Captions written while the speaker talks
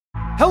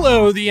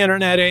Hello, the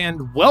internet,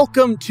 and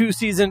welcome to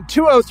season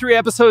 203,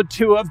 episode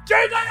 2 of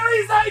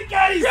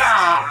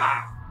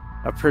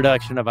a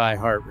production of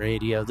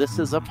iHeartRadio. This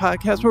is a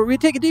podcast where we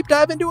take a deep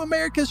dive into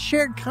America's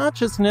shared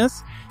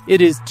consciousness.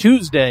 It is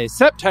Tuesday,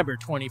 September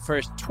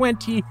 21st,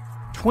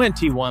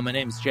 2021. My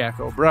name is Jack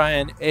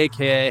O'Brien,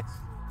 a.k.a.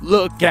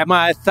 Look at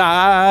My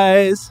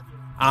Thighs.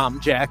 I'm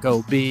Jack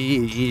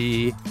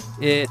O.B.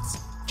 It's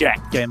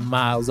Jack and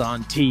Miles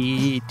on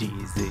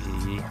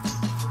TDZ.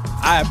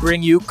 I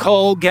bring you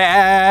coal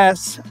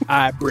gas.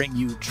 I bring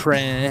you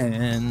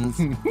trends.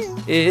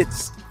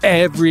 It's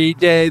every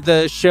day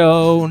the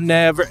show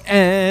never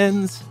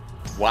ends.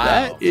 Wow.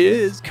 That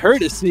is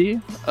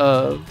courtesy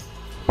of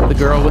the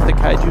girl with the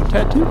kaiju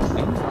tattoo.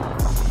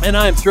 And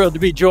I'm thrilled to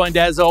be joined,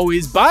 as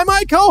always, by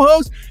my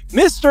co-host,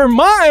 Mr.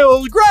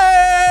 Miles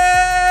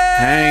Gray.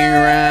 Hang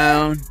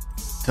around,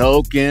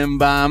 token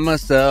by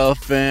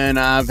myself, and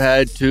I've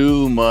had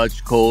too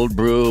much cold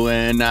brew,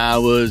 and I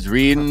was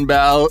reading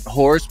about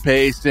horse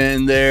paste,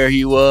 and there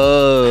he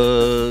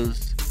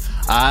was.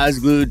 Eyes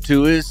glued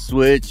to his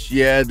switch,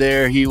 yeah,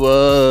 there he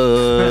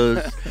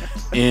was.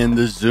 In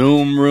the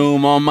Zoom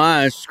room on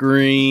my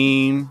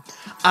screen,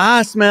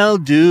 I smell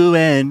dew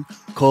and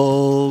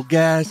coal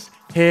gas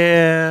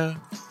here.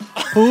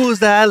 Who's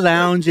that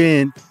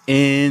lounging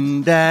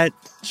in that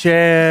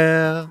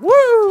chair? Woo!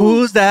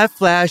 Who's that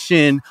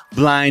flashing,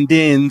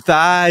 blinding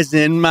thighs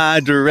in my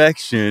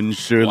direction?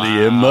 Surely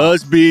It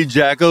must be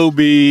Jack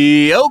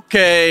O.B.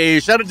 Okay,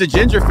 shout out to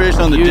Gingerfish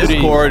on the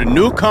Discord, a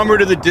newcomer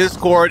to the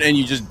Discord, and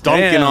you just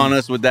dunking on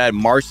us with that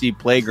Marcy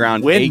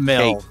Playground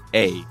Windmill.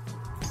 AKA.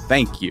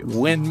 Thank you.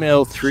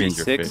 Windmill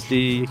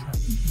 360.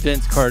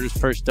 Vince Carter's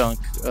first dunk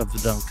of the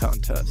dunk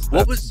contest.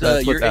 What was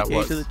that's your what AKA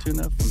was. to the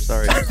tune-up? I'm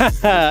sorry.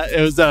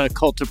 It was a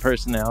cult of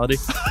personality.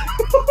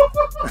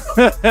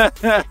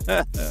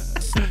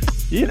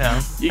 You know,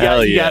 you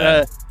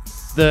gotta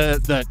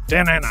the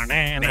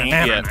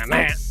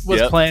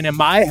was playing in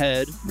my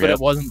head, but it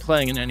wasn't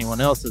playing in anyone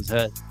else's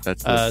head.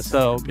 That's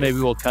so maybe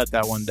we'll cut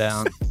that one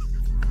down.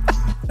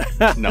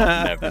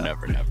 No,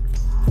 never.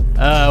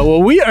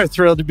 Well, we are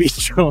thrilled to be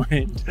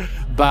joined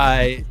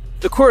by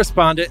the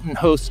correspondent and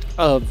host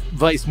of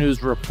Vice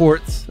News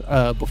Reports.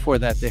 Before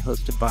that, they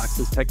hosted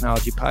Vox's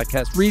technology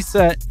podcast,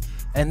 Reset.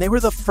 And they were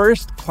the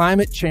first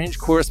climate change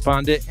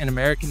correspondent in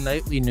American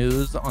Nightly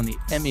News on the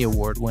Emmy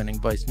Award-winning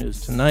Vice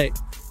News Tonight.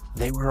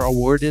 They were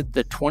awarded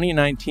the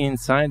 2019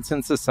 Science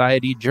and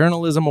Society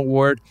Journalism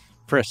Award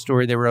for a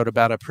story they wrote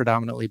about a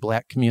predominantly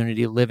black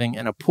community living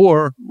in a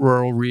poor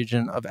rural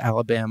region of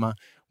Alabama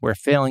where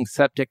failing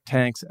septic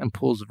tanks and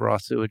pools of raw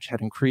sewage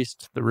had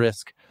increased the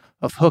risk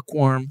of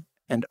hookworm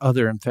and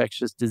other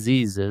infectious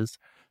diseases.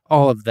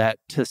 All of that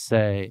to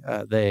say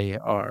they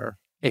are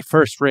a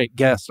first-rate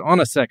guest on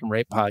a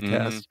second-rate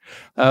podcast.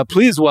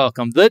 Please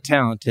welcome the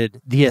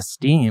talented, the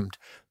esteemed,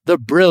 the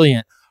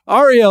brilliant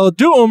Ariel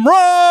Doom-Ross!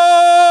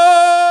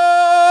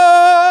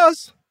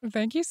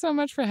 Thank you so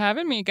much for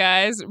having me,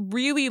 guys.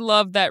 Really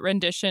love that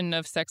rendition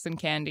of Sex and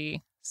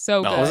Candy.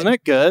 So good. Wasn't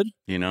it good?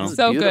 You know?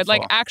 So good.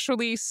 Like,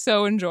 actually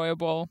so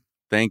enjoyable.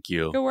 Thank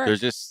you. Good work.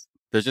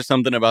 There's just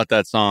something about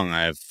that song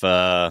I've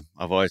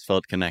always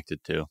felt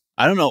connected to.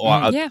 I don't know.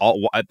 I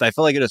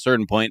feel like at a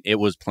certain point it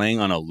was playing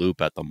on a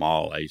loop at the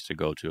mall I used to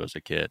go to as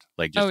a kid,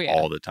 like just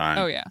all the time.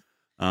 Oh yeah.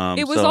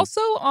 It was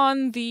also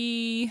on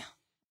the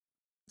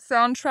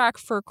soundtrack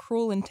for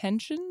Cruel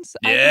Intentions.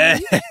 Yeah.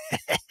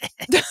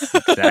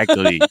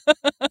 Exactly.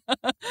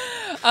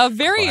 A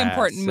very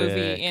important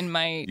movie in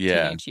my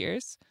teenage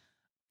years.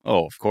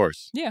 Oh, of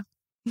course. Yeah.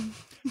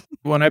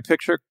 When I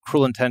picture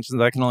Cruel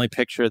Intentions, I can only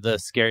picture the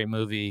Scary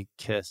Movie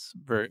Kiss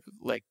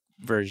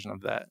version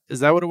of that. Is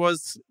that what it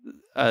was?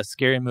 A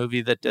Scary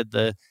Movie that did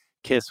the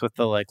kiss with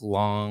the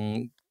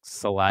long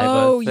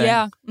saliva thing?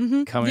 Yeah.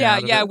 Mm-hmm. Coming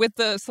out of it? With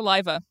the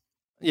saliva.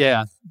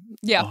 Yeah.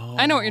 Yeah.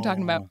 I know what you're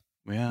talking about.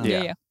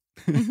 Yeah.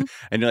 Mm-hmm.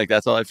 And you're like,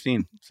 that's all I've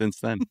seen since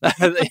then.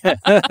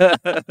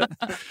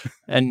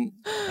 And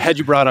had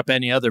you brought up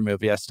any other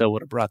movie, I still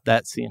would have brought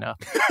that scene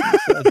up.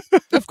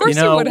 Of course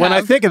you would have. When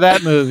I think of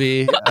that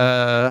movie...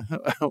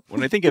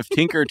 when I think of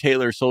Tinker,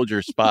 Tailor,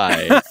 Soldier,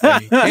 Spy,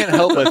 I can't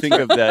help but think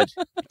of that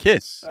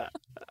kiss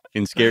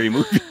in Scary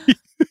Movie.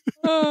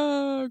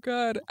 Oh,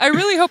 God. I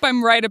really hope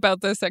I'm right about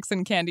the Sex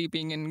and Candy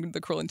being in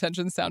the Cruel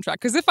Intentions soundtrack,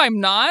 because if I'm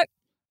not,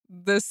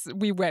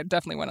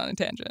 definitely went on a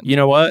tangent. You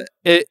know what?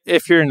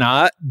 If you're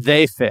not,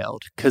 they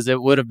failed, because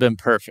it would have been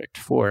perfect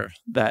for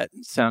that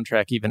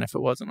soundtrack, even if it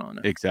wasn't on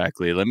it.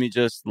 Exactly. Let me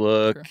just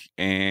look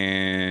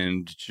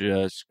and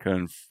just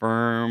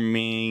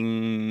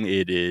confirming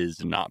it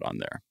is not on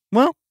there.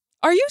 Well,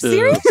 are you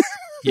serious?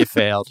 You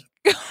failed.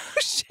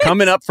 Shit.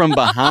 Coming Up From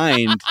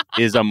Behind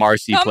is a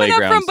Marcy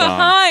Playground song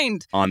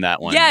behind. On that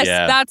one. Yes,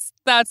 yeah.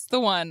 that's the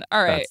one.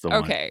 All right.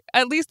 Okay.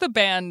 At least the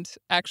band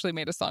actually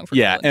made a song for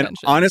Yeah, Cruel and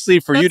Intentions. honestly,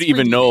 for you to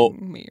even know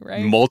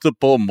right?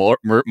 multiple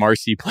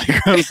Marcy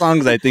Playground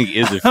songs, I think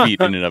is a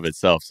feat in and of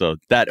itself. So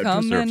that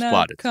deserves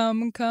plaudits.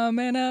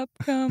 Coming up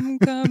from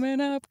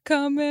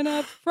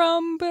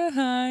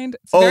behind.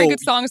 It's a very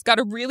good song. It's got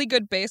a really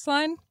good bass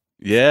line.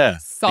 Yeah.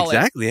 Solid.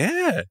 Exactly,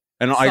 yeah.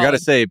 And I got to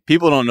say,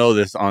 people don't know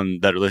this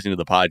that are listening to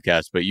the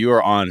podcast, but you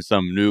are on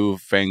some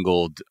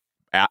newfangled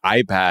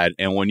iPad,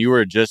 and when you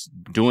were just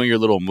doing your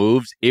little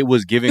moves, it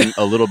was giving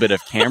a little bit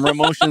of camera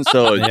motion.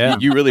 So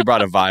you really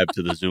brought a vibe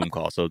to the Zoom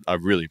call. So I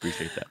really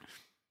appreciate that.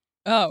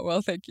 Oh,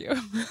 well, thank you.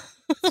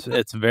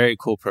 It's a very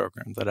cool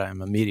program that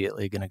I'm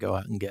immediately going to go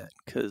out and get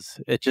because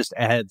it just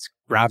adds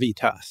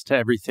gravitas to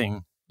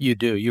everything you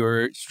do. You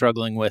were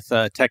struggling with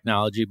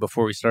technology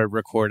before we started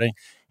recording,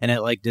 and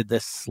it like did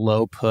this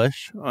slow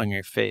push on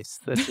your face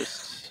that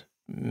just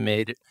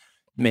made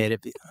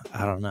it be,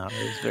 I don't know.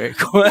 It was very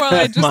cool. Well,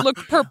 I just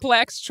looked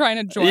perplexed trying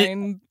to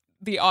join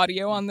the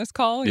audio on this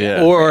call.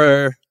 Yeah.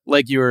 Or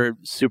like you were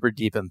super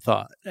deep in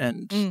thought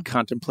and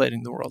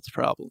contemplating the world's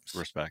problems.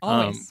 Respect.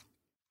 Always.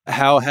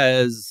 How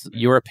has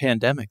your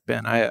pandemic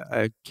been?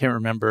 I can't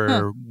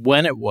remember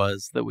when it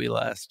was that we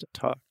last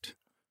talked.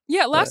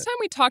 Yeah, last time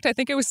we talked, I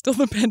think it was still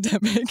the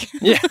pandemic.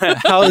 Yeah.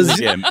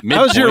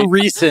 How's your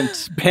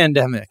recent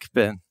pandemic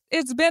been?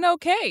 It's been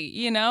okay.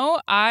 You know,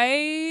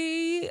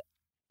 I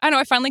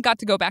finally got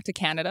to go back to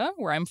Canada,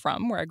 where I'm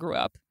from, where I grew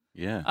up,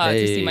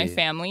 to see my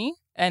family.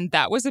 And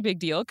that was a big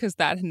deal because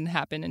that hadn't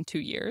happened in 2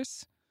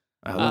 years.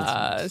 Oh,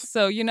 nice.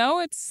 So,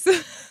 it's,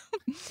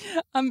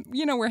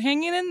 we're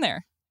hanging in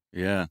there.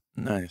 Yeah.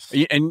 Nice.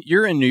 And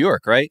you're in New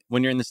York, right?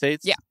 When you're in the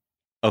States? Yeah.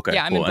 Okay.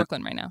 Yeah, I'm in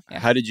Brooklyn right now. Yeah.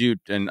 How did you,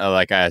 and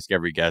like I ask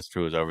every guest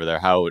who was over there,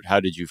 how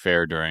did you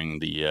fare during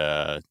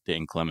the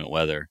inclement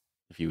weather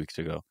a few weeks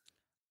ago?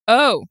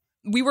 Oh,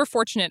 we were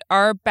fortunate.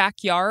 Our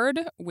backyard,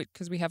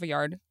 because we have a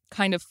yard,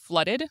 kind of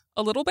flooded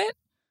a little bit.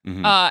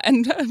 Mm-hmm.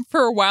 And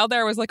for a while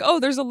there, I was like, oh,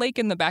 there's a lake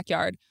in the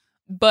backyard.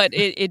 But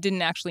it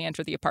didn't actually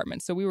enter the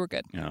apartment. So we were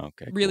good. Oh,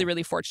 okay. Really, cool.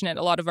 really fortunate.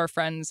 A lot of our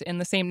friends in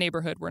the same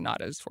neighborhood were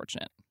not as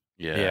fortunate.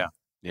 Yeah.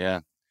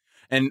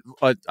 And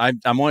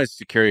I'm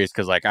always curious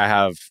because like I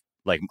have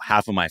like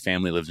half of my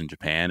family lives in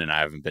Japan and I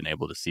haven't been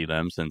able to see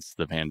them since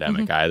the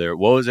pandemic either.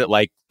 What was it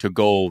like to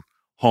go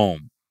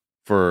home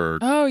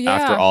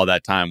after all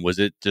that time? Was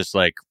it just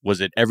like, was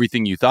it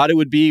everything you thought it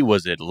would be?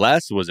 Was it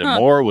less? Was it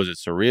more? Was it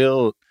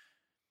surreal?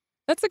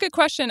 That's a good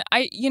question.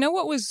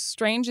 What was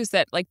strange is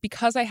that, like,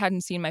 because I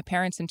hadn't seen my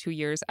parents in 2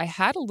 years, I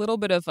had a little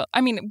bit of,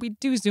 we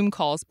do Zoom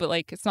calls, but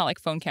like, it's not like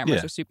phone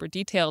cameras are super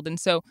detailed. And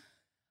so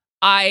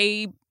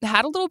I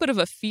had a little bit of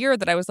a fear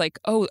that I was like,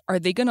 oh, are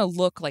they going to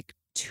look like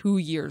 2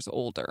 years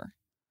older?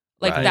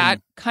 Like that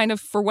kind of,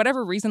 for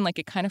whatever reason, like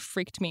it kind of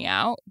freaked me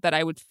out that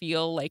I would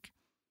feel like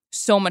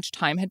so much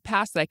time had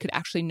passed that I could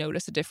actually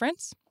notice a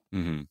difference.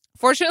 Mm-hmm.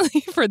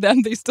 Fortunately for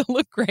them, they still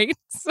look great.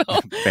 So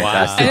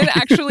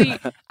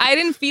I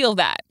didn't feel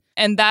that.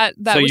 And that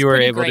so was you were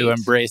pretty able great. to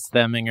embrace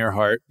them in your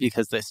heart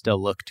because they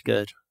still looked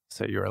good.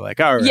 So you were like,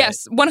 all right.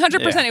 Yes,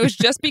 100%. Yeah. It was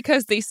just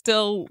because they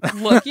still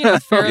look,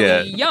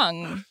 fairly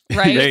young,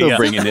 right? You're still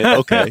bringing it.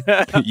 Okay.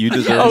 You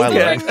deserve my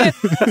love.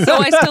 So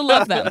I still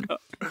love them.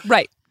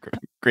 Right.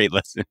 Great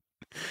lesson.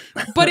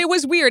 But it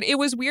was weird. It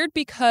was weird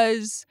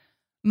because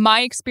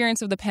my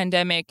experience of the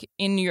pandemic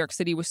in New York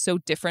City was so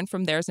different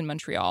from theirs in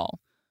Montreal.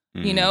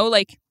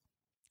 Like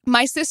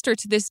my sister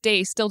to this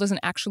day still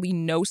doesn't actually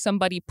know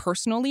somebody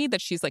personally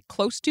that she's like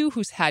close to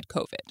who's had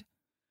COVID.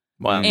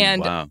 Wow.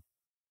 Wow.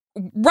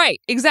 Right,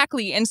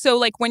 exactly. And so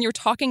like when you're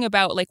talking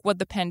about like what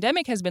the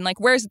pandemic has been like,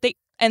 whereas they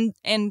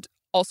and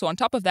also on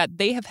top of that,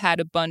 they have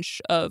had a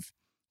bunch of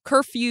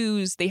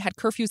curfews. They had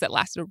curfews that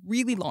lasted a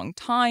really long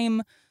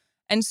time.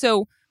 And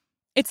so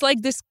it's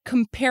like this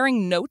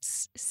comparing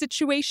notes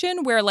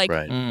situation where like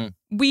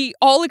we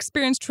all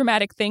experience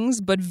traumatic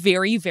things, but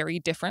very, very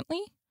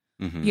differently.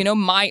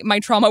 Mm-hmm. My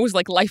trauma was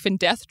like life and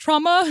death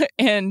trauma,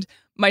 and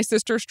my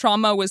sister's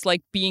trauma was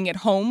like being at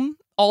home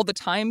all the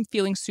time,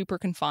 feeling super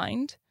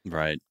confined.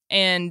 Right.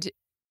 And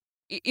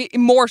it,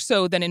 more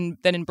so than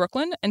in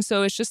Brooklyn. And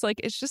so it's just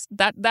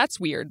that's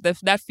weird.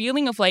 That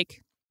feeling of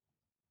like,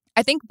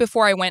 I think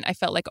before I went, I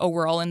felt like, oh,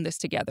 we're all in this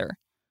together.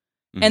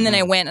 Mm-hmm. And then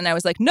I went and I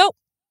was like, nope.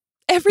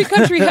 Every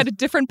country had a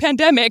different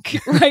pandemic,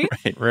 right?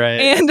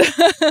 Right.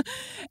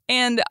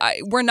 And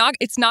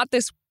it's not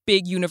this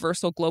big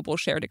universal global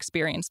shared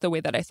experience the way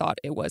that I thought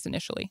it was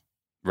initially.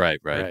 Right.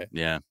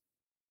 Yeah.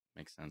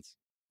 Makes sense.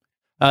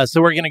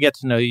 So we're going to get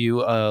to know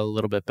you a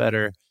little bit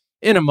better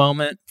in a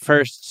moment.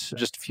 First,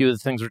 just a few of the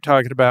things we're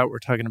talking about. We're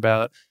talking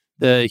about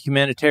the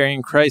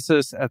humanitarian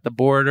crisis at the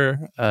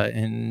border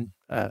in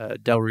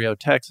Del Rio,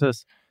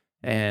 Texas,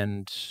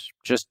 and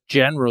just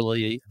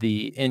generally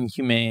the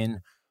inhumane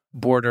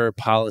border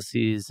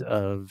policies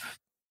of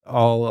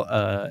all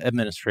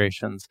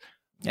administrations,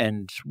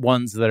 and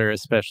ones that are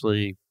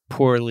especially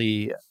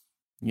poorly,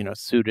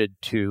 suited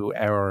to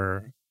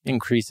our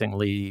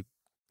increasingly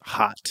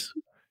hot,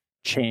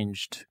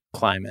 changed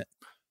climate.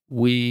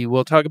 We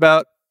will talk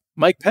about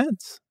Mike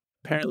Pence.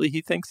 Apparently,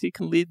 he thinks he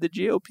can lead the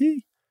GOP,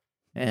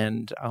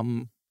 and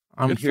I'm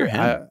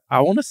here.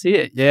 I want to see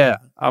it. Yeah,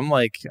 I'm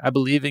like, I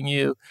believe in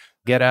you.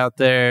 Get out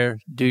there,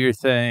 do your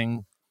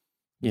thing.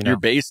 Your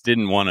base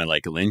didn't want to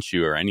like lynch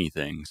you or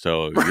anything,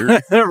 so you're,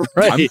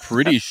 right. I'm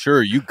pretty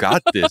sure you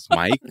got this,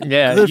 Mike.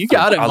 Yeah, you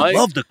got it, Mike. I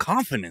love the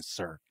confidence,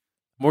 sir.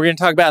 We're going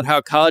to talk about how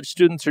college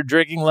students are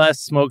drinking less,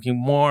 smoking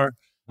more,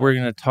 We're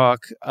going to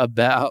talk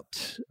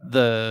about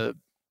the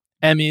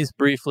Emmys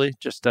briefly,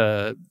 just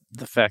the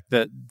fact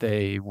that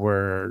they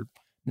were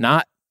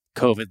not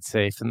COVID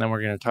safe. And then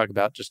we're going to talk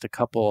about just a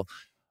couple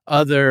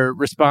other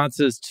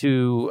responses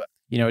to,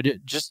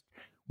 just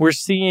we're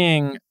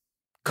seeing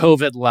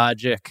COVID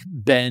logic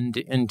bend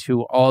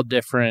into all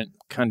different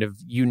kind of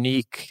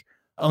unique,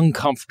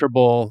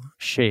 uncomfortable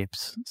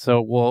shapes.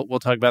 So we'll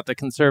talk about the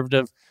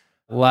conservative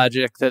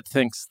logic that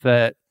thinks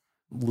that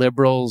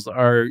liberals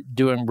are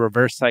doing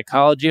reverse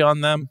psychology on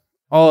them.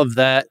 All of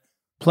that,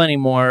 plenty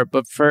more.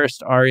 But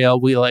first,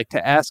 Ariel, we like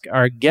to ask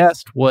our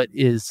guest, what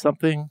is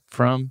something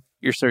from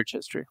your search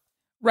history?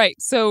 Right.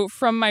 So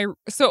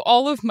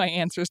all of my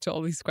answers to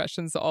all these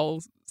questions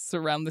all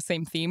surround the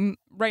same theme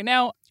right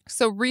now.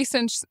 So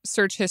recent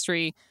search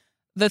history,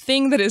 the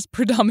thing that is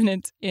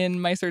predominant in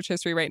my search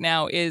history right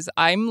now is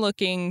I'm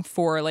looking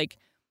for like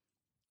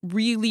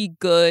really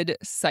good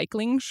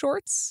cycling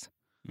shorts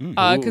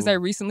because I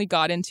recently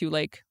got into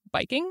like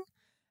biking,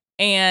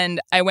 and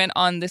I went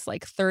on this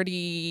like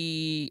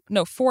 40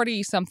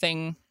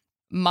 something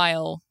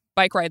mile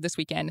bike ride this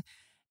weekend,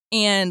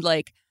 and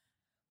like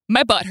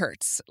my butt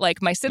hurts,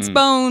 like my sits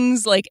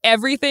bones, like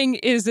everything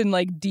is in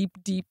like deep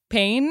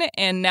pain.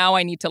 And now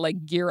I need to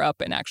like gear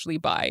up and actually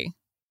buy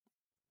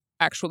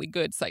actually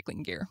good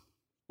cycling gear.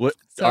 What?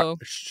 So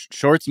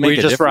shorts make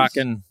a just difference?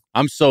 Rocking.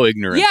 I'm so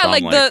ignorant. Yeah, so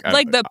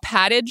like the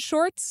padded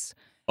shorts.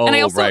 Oh, and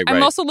I'm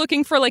right. also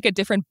looking for like a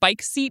different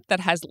bike seat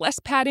that has less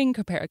padding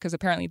because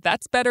apparently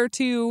that's better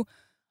too.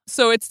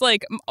 So it's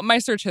like my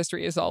search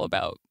history is all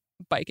about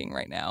biking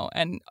right now,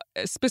 and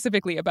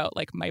specifically about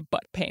like my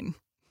butt pain.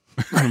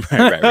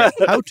 right.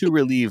 How to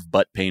relieve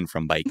butt pain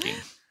from biking?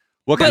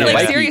 What kind of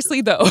bike?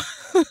 Seriously though,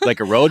 like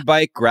a road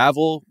bike,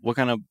 gravel? What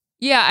kind of?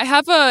 Yeah, I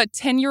have a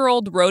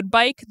 10-year-old road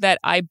bike that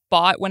I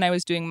bought when I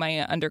was doing my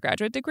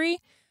undergraduate degree,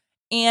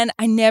 and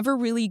I never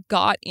really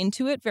got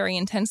into it very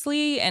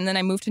intensely. And then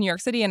I moved to New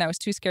York City, and I was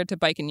too scared to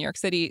bike in New York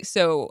City.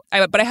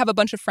 But I have a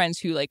bunch of friends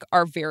who like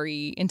are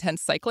very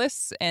intense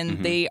cyclists,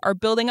 and they are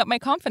building up my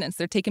confidence.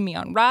 They're taking me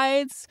on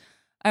rides.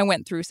 I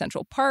went through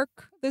Central Park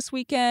this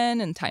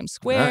weekend and Times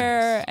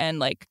Square and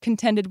like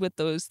contended with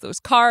those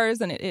cars,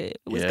 and it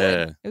was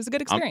good. It was a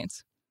good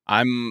experience.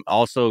 I'm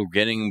also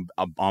getting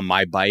on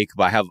my bike,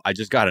 but I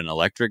just got an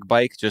electric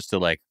bike just to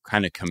like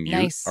kind of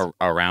commute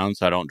around,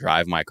 so I don't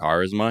drive my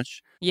car as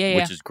much.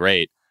 Which is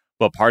great.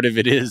 But part of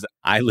it is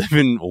I live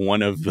in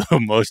one of the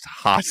most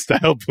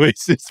hostile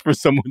places for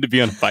someone to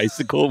be on a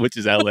bicycle, which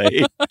is LA.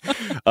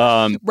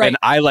 Right. And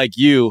I, like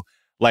you,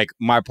 like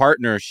my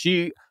partner,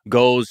 she'll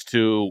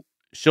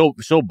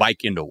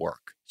bike into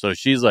work. So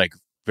she's like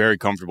very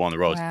comfortable on the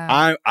roads.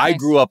 Wow. I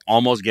grew up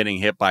almost getting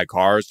hit by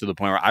cars to the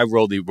point where I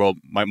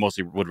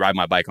mostly would ride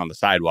my bike on the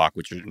sidewalk,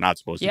 which you're not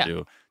supposed to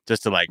do,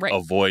 just to like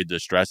avoid the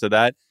stress of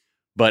that.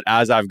 But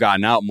as I've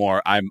gotten out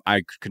more, I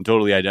can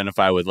totally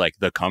identify with like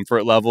the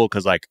comfort level,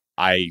 because like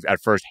I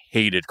at first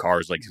hated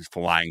cars like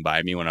flying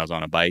by me when I was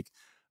on a bike,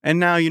 and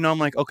now I'm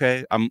like,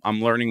 okay,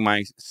 I'm learning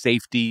my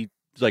safety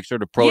like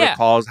sort of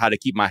protocols, how to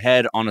keep my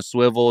head on a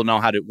swivel, know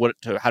how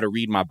to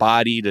read my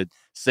body to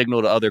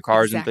signal to other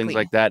cars and things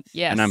like that.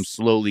 Yes. And I'm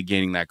slowly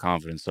gaining that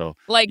confidence. So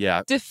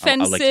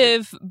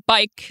defensive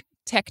bike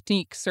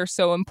techniques are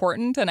so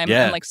important, and I'm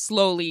like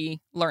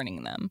slowly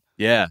learning them.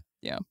 Yeah.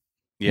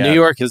 New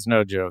York is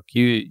no joke.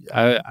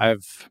 I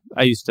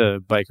used to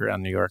bike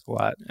around New York a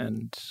lot,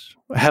 and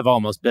have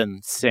almost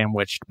been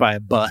sandwiched by a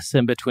bus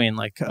in between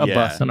like a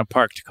bus and a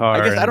parked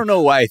car. I don't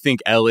know why I think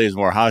LA is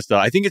more hostile.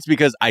 I think it's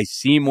because I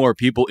see more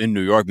people in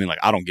New York being like,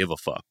 I don't give a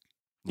fuck.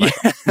 Like,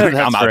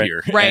 I'm out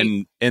here. Right.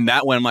 And in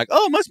that way, I'm like,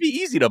 oh, it must be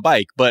easy to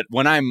bike. But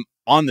when I'm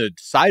on the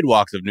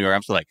sidewalks of New York,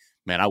 I'm still like,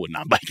 man, I would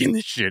not bike in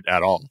this shit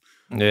at all.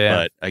 Yeah.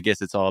 But I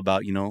guess it's all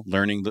about,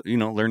 learning the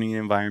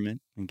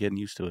environment and getting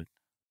used to it.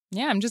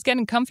 Yeah, I'm just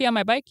getting comfy on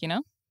my bike,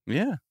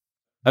 Yeah.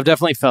 I've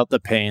definitely felt the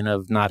pain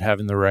of not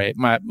having the right.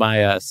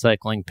 My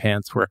cycling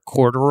pants were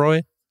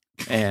corduroy,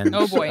 and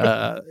oh boy,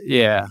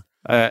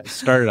 I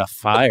started a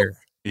fire.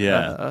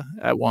 Yeah,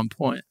 at one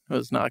point it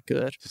was not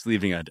good. Just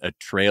leaving a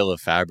trail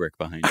of fabric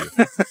behind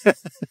you.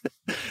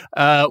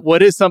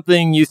 What is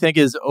something you think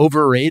is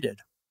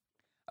overrated?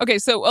 Okay,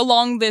 so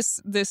along this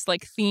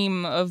like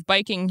theme of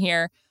biking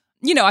here,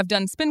 I've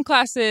done spin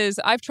classes.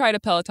 I've tried a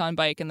Peloton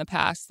bike in the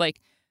past, like.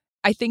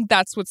 I think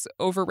that's what's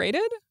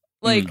overrated.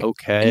 Like,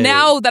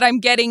 now that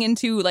I'm getting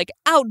into like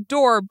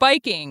outdoor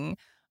biking,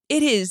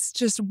 it is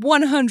just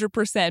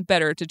 100%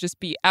 better to just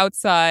be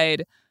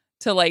outside,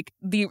 to like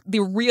the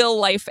real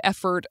life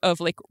effort of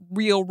like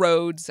real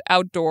roads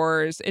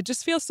outdoors. It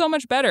just feels so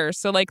much better.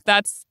 So like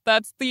that's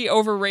the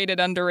overrated,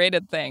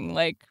 underrated thing.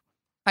 Like,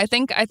 I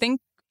think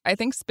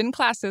spin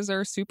classes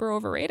are super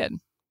overrated.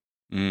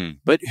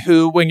 But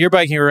when you're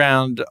biking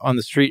around on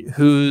the street,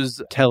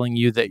 who's telling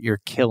you that you're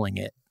killing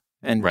it?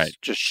 And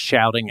just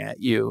shouting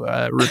at you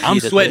repeatedly. I'm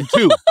sweating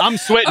too.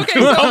 So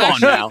come on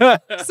now.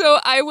 So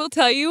I will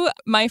tell you,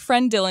 my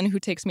friend Dylan,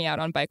 who takes me out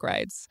on bike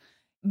rides,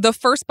 the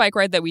first bike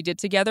ride that we did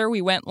together,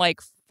 we went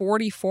like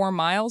 44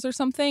 miles or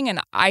something.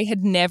 And I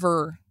had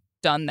never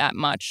done that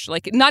much.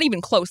 Like, not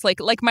even close. Like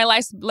my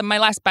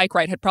last bike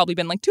ride had probably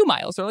been like 2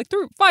 miles or like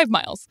 5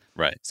 miles.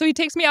 Right. So he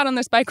takes me out on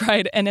this bike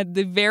ride, and at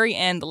the very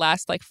end, the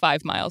last like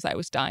 5 miles, I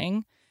was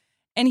dying.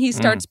 And he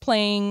starts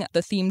playing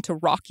the theme to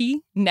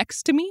Rocky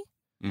next to me,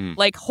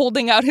 like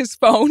holding out his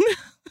phone.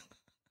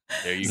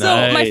 There you So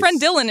go. my friend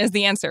Dylan is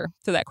the answer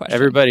to that question.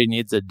 Everybody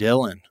needs a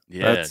Dylan.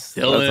 Yeah, That's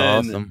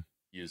awesome.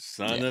 You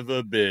son of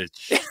a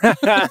bitch.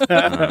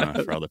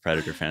 For all the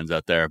Predator fans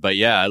out there. But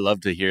yeah, I love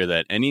to hear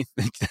that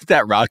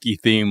that Rocky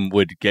theme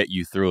would get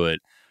you through it.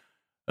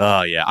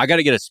 Oh, yeah. I got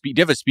to get do you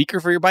have a speaker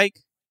for your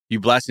bike?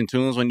 You blasting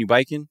tunes when you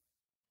biking?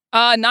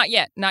 Not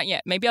yet.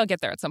 Maybe I'll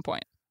get there at some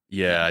point.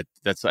 Yeah,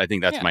 I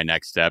think that's my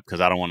next step, because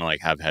I don't want to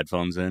like have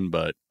headphones in,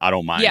 but I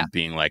don't mind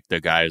being like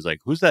the guy who's like,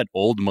 who's that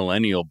old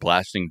millennial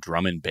blasting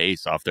drum and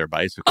bass off their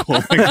bicycle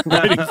like,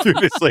 riding through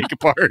this like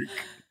park?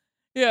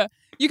 Yeah.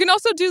 You can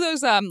also do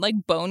those like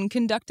bone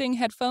conducting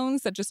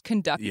headphones that just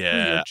conduct through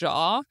your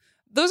jaw.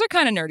 Those are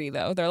kind of nerdy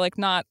though. They're like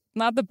not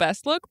the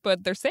best look,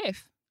 but they're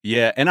safe.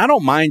 Yeah, and I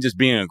don't mind just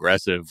being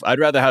aggressive. I'd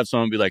rather have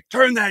someone be like,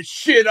 turn that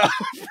shit off,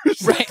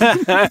 right?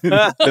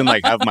 than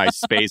like have my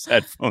space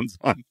headphones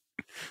on.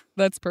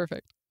 That's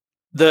perfect.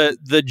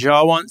 The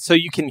jaw one, so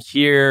you can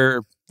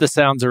hear the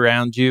sounds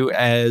around you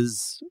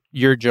as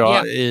your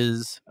jaw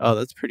is. Oh,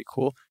 that's pretty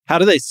cool. How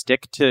do they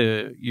stick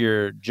to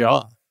your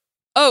jaw?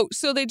 Oh,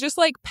 so they just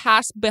like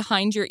pass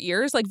behind your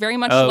ears, like very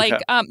much like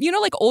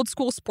like old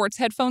school sports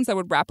headphones that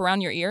would wrap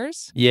around your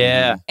ears.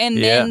 Yeah. And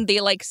then they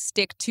like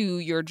stick to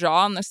your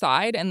jaw on the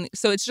side, and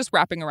so it's just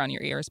wrapping around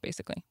your ears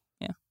basically.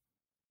 Yeah.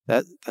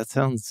 That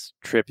sounds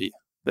trippy.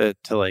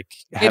 To like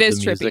have the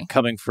music trippy.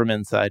 Coming from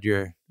inside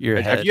your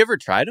head. Have you ever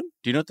tried them?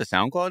 Do you know what the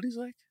sound quality is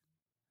like?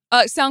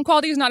 Sound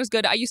quality is not as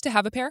good. I used to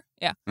have a pair.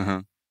 Yeah.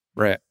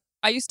 Right.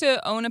 I used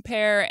to own a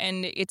pair,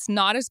 and it's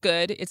not as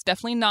good. It's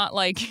definitely not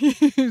like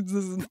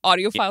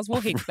audiophiles will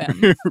hate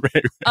them.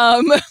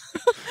 right.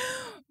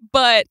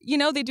 But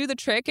they do the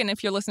trick, and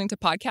if you're listening to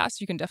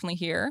podcasts, you can definitely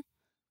hear.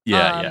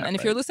 And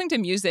if you're listening to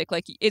music,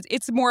 like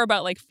it's more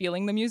about like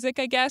feeling the music,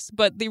 I guess.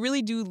 But they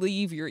really do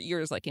leave your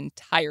ears like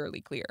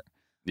entirely clear.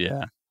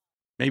 Yeah.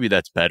 Maybe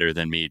that's better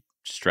than me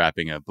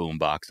strapping a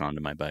boombox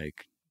onto my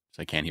bike,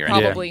 so I can't hear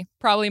anything.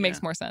 Probably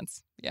makes more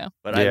sense. Yeah.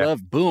 But I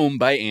love Boom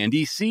by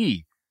Andy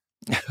C.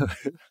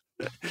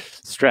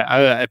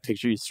 I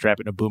picture you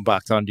strapping a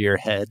boombox onto your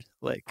head,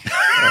 like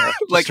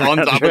like on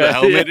top of the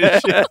helmet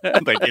and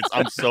shit. Like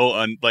I'm so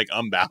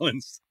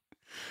unbalanced.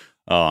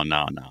 Oh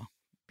no.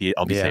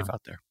 I'll be safe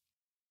out there.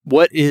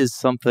 What is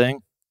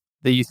something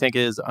that you think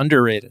is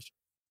underrated?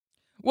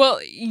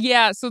 Well,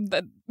 yeah. So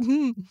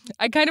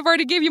I kind of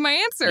already gave you my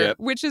answer,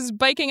 which is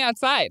biking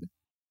outside.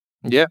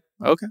 Yeah.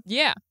 Okay.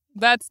 Yeah.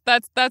 That's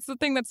the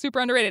thing that's super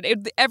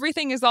underrated.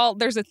 Everything is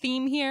there's a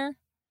theme here.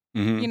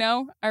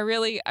 Mm-hmm. I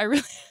really,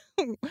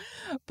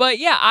 but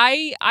yeah,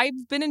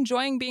 I've been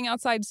enjoying being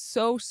outside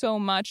so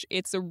much.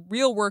 It's a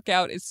real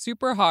workout. It's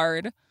super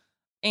hard.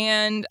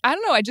 And I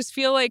don't know, I just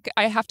feel like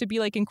I have to be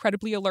like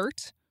incredibly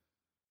alert.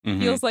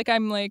 Feels like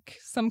I'm like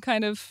some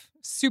kind of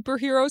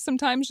superhero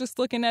sometimes, just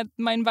looking at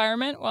my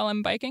environment while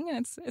I'm biking,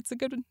 and it's a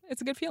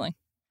good feeling.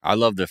 I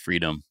love the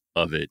freedom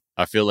of it.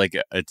 I feel like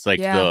it's like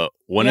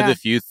one of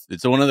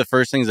the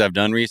first things I've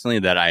done recently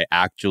that I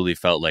actually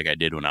felt like I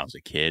did when I was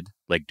a kid,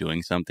 like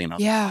doing something. I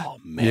was like, oh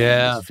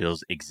man, this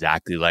feels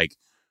exactly like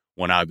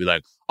when I'd be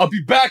like, I'll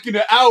be back in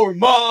an hour,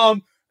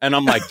 Mom. And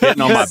I'm like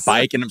getting on my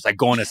bike, and I'm like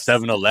going to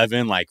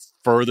 7-Eleven, like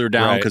further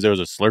down because there was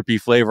a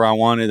Slurpee flavor I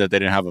wanted that they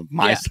didn't have at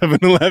my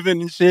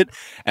 7-Eleven and shit.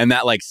 And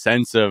that like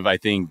sense of, I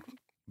think,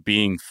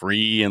 being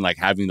free and like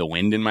having the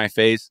wind in my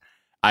face.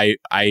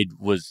 That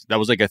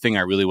was like a thing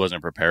I really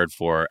wasn't prepared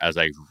for as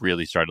I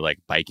really started like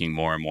biking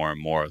more and more and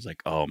more. I was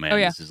like, oh man,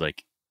 this is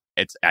like,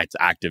 it's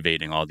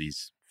activating all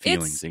these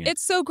feelings again.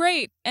 It's so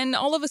great. And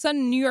all of a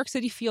sudden, New York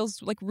City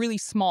feels like really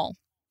small.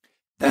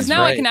 Because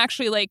now I can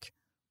actually like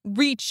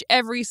reach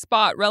every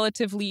spot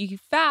relatively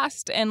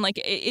fast, and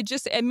like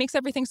it makes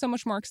everything so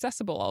much more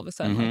accessible all of a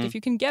sudden. Like if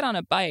you can get on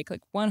a bike,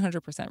 like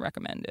 100%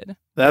 recommended.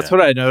 That's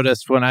what I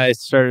noticed when I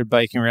started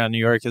biking around New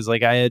York, is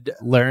like I had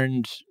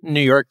learned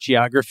New York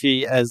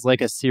geography as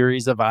like a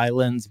series of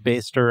islands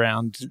based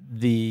around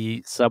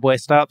the subway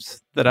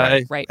stops that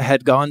I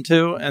had gone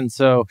to.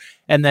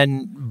 And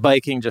then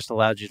biking just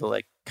allowed you to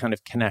like kind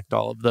of connect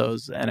all of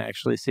those and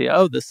actually see,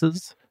 oh, this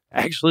is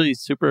actually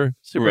super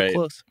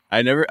close.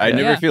 I never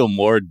feel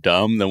more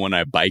dumb than when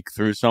I bike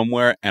through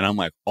somewhere and I'm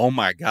like, oh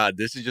my God,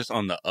 this is just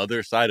on the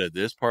other side of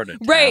this part of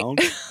town.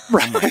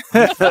 I'm like,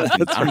 I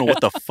don't know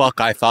what the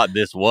fuck I thought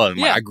this was.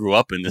 Like, I grew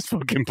up in this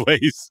fucking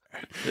place.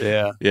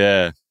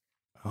 Yeah.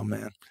 Oh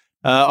man.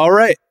 All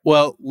right.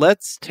 Well,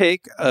 let's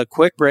take a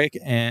quick break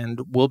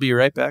and we'll be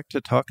right back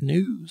to talk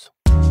news.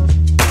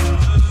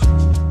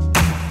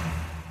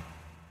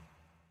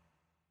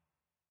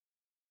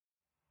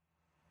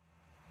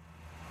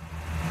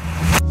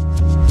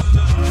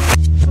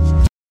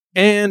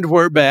 And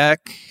we're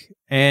back,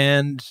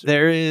 and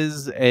there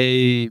is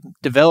a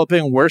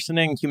developing,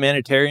 worsening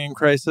humanitarian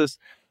crisis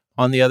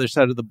on the other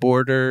side of the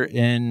border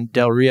in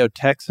Del Rio,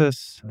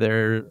 Texas.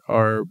 There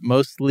are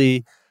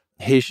mostly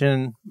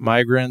Haitian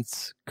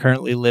migrants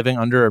currently living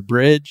under a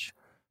bridge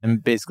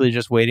and basically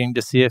just waiting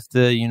to see if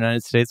the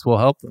United States will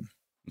help them.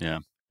 Yeah.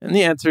 And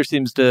the answer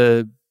seems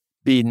to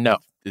be no.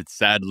 It's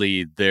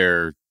sadly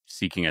they're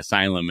seeking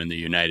asylum in the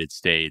United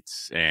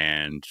States,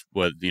 and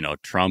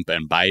Trump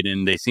and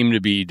Biden, they seem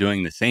to be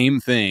doing the same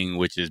thing,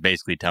 which is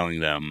basically telling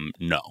them,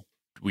 no,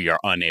 we are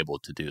unable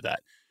to do that.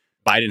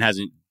 Biden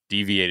hasn't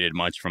deviated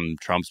much from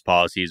Trump's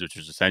policies, which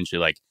is essentially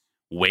like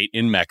wait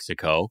in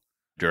Mexico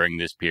during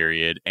this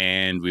period,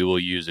 and we will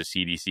use a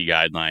CDC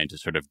guideline to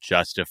sort of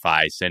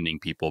justify sending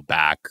people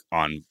back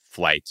on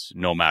flights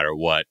no matter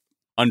what,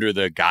 under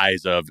the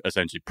guise of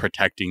essentially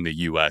protecting the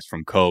U.S.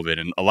 from COVID.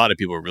 And a lot of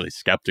people are really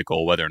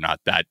skeptical whether or not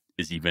that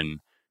is even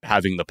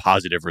having the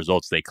positive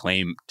results they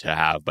claim to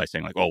have by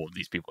saying like, oh, well,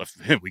 these people,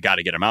 we got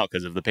to get them out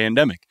because of the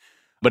pandemic.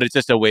 But it's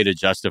just a way to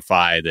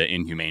justify the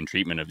inhumane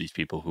treatment of these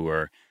people who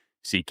are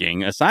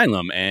seeking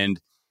asylum. And,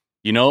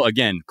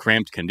 again,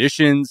 cramped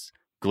conditions,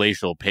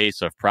 glacial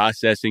pace of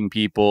processing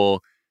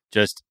people,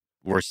 just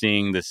we're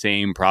seeing the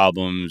same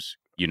problems,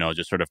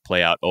 just sort of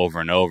play out over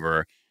and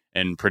over.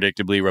 And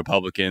predictably,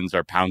 Republicans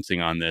are pouncing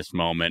on this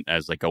moment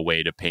as like a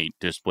way to paint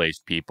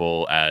displaced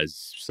people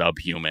as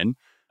subhuman,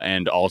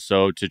 and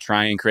also to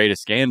try and create a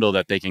scandal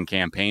that they can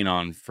campaign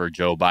on for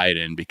Joe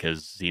Biden,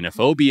 because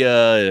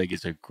xenophobia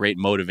is a great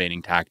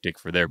motivating tactic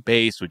for their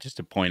base, which is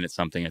to point at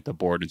something at the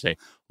board and say,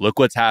 look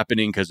what's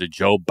happening because of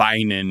Joe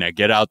Biden.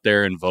 Get out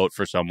there and vote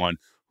for someone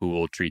who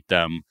will treat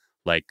them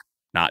like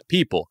not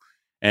people.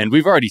 And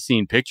we've already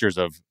seen pictures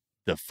of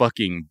the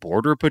fucking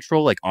border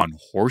patrol, like on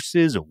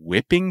horses,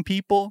 whipping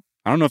people.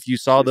 I don't know if you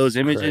saw those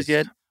images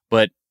yet,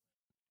 but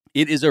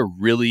it is a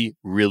really,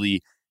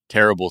 really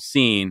terrible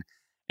scene.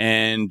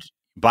 And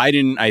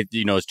Biden,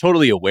 is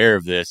totally aware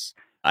of this.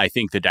 I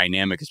think the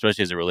dynamic,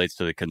 especially as it relates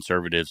to the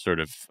conservative sort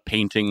of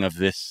painting of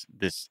this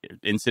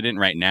incident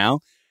right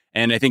now.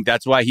 And I think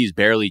that's why he's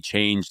barely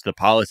changed the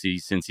policy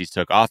since he's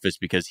took office,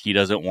 because he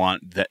doesn't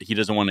want that. He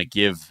doesn't want to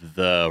give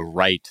the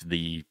right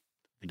the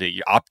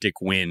optic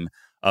win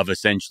of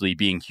essentially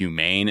being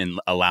humane and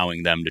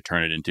allowing them to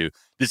turn it into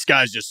he's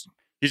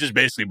just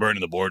basically burning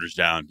the borders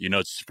down.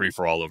 It's free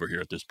for all over here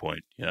at this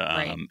point.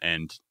 Right.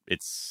 And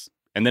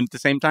then at the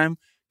same time,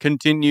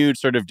 continued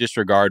sort of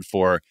disregard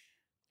for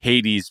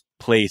Haiti's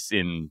place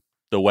in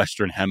the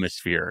Western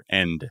Hemisphere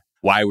and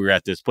why we're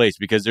at this place,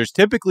 because there's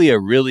typically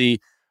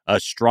a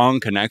strong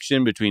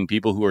connection between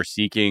people who are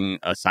seeking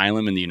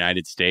asylum in the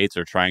United States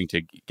or trying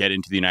to get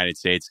into the United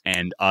States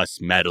and us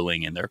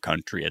meddling in their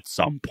country at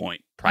some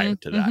point prior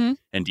to that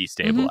and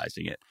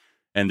destabilizing it.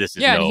 And this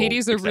is and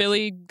Haiti's a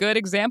really good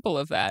example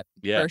of that,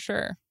 for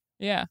sure.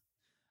 Yeah.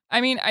 I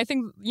mean, I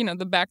think,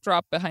 the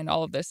backdrop behind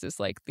all of this is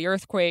like the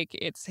earthquake.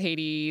 It's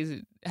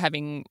Haiti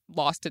having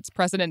lost its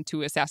president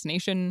to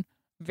assassination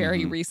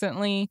very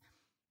recently.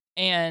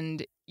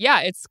 And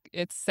yeah, it's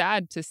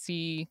sad to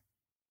see,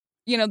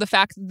 the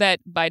fact that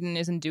Biden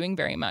isn't doing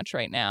very much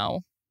right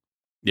now.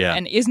 Yeah.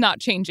 And is not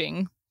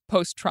changing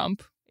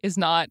post-Trump, is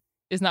not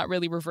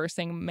really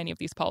reversing many of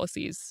these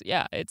policies.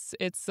 Yeah, it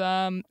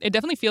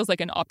definitely feels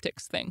like an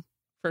optics thing,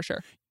 for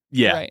sure.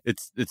 Yeah, right.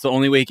 It's the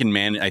only way he can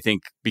manage, I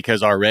think,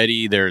 because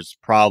already there's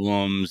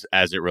problems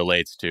as it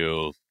relates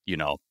to,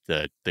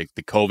 the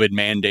COVID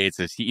mandates.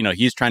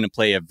 He's trying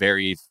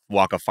to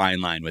walk a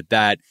fine line with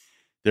that.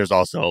 There's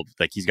also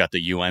like he's got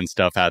the UN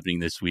stuff happening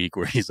this week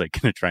where he's like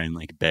going to try and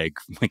like beg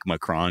like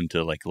Macron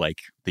to like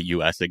the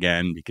US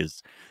again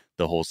because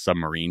the whole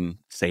submarine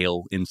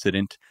sail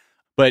incident.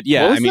 But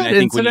yeah, I mean, I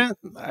think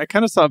I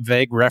kind of saw a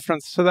vague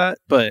reference to that,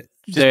 but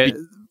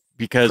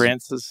because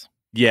Francis.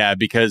 Yeah,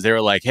 because they were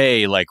like,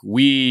 hey, like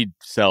we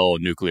sell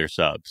nuclear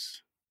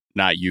subs,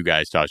 not you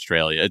guys to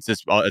Australia.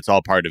 It's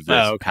all part of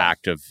this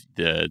pact of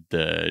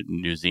the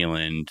New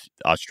Zealand,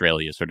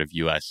 Australia, sort of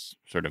U.S.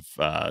 sort of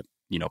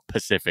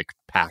Pacific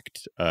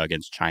pact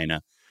against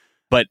China.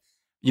 But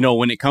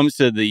when it comes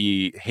to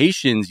the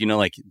Haitians,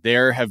 like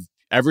there have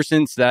ever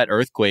since that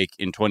earthquake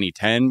in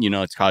 2010,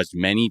 it's caused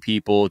many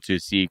people to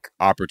seek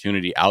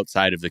opportunity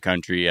outside of the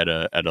country at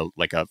a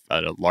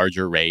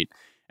larger rate,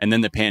 and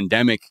then the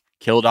pandemic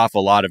killed off a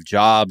lot of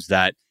jobs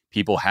that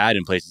people had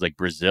in places like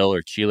Brazil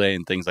or Chile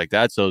and things like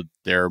that. So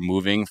they're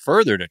moving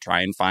further to try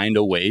and find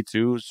a way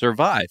to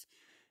survive.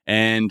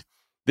 And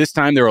this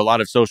time there were a lot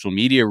of social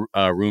media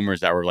rumors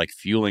that were like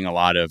fueling a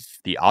lot of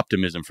the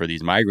optimism for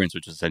these migrants,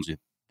 which is essentially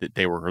that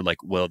they were like,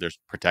 well, there's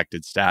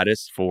protected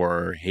status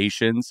for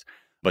Haitians.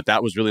 But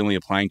that was really only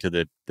applying to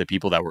the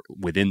people that were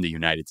within the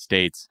United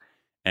States.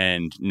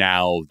 And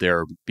now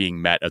they're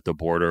being met at the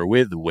border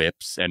with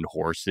whips and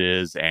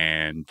horses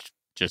and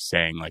just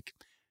saying like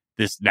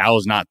this now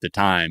is not the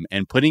time,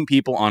 and putting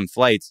people on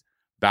flights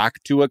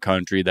back to a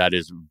country that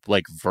is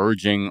like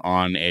verging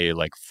on a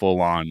like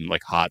full on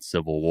like hot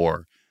civil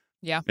war.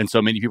 Yeah. And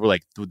so many people are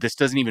like, this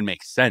doesn't even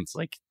make sense.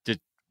 Like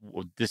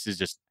this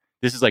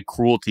is like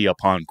cruelty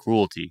upon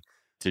cruelty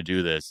to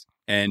do this.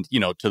 And,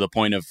 to the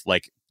point of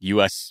like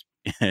U.S.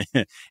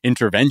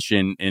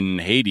 intervention in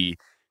Haiti,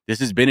 this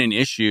has been an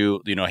issue.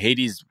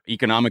 Haiti's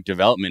economic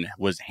development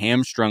was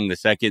hamstrung the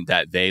second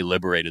that they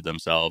liberated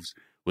themselves,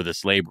 with a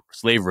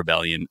slave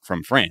rebellion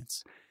from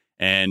France.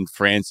 And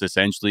France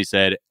essentially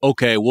said,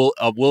 okay,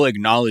 we'll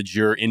acknowledge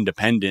your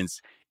independence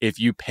if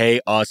you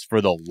pay us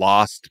for the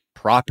lost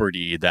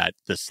property that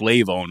the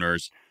slave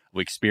owners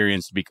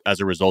experienced as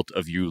a result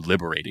of you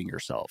liberating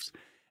yourselves.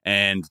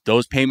 And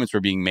those payments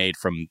were being made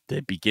from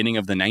the beginning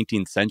of the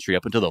 19th century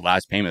up until the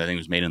last payment, I think,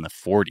 was made in the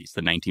 40s,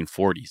 the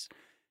 1940s.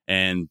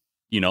 And,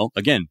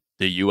 again,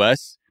 the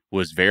U.S.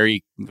 was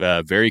very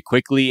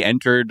quickly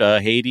entered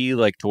Haiti,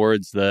 like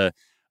towards the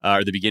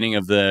beginning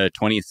of the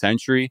 20th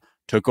century,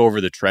 took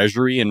over the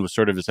treasury and was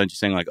sort of essentially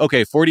saying like,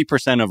 okay,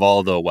 40% of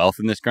all the wealth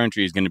in this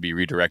country is going to be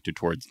redirected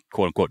towards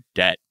quote unquote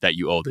debt that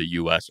you owe the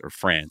U.S. or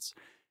France.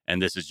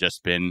 And this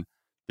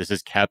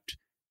has kept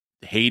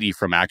Haiti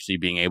from actually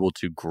being able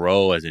to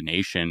grow as a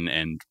nation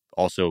and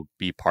also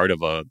be part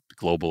of a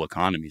global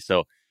economy.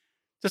 So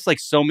just like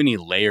so many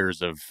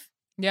layers of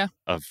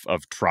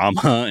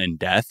trauma and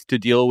death to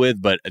deal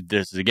with. But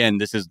this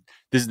is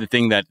the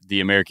thing that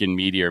the American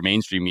media or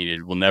mainstream media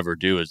will never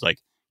do, is like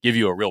give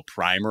you a real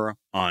primer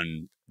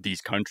on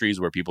these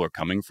countries where people are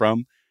coming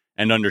from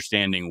and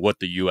understanding what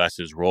the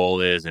U.S.'s role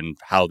is and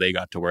how they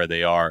got to where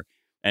they are.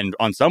 And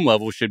on some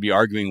level should be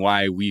arguing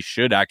why we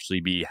should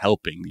actually be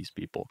helping these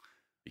people,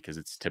 because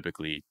it's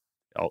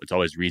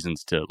always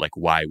reasons to like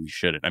why we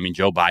shouldn't. I mean,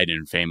 Joe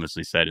Biden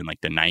famously said in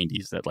like the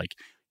 90s that like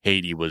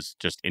Haiti was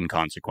just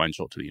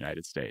inconsequential to the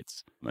United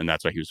States. And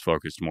that's why he was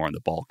focused more on the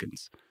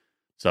Balkans.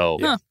 So,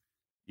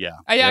 yeah.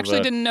 I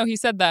actually didn't know he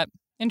said that.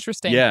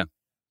 Interesting. Yeah.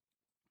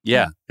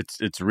 Yeah.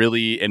 It's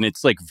really, and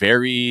it's like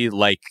very,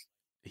 like,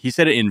 he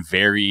said it in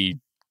very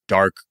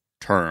dark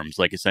terms,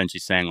 like essentially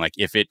saying like,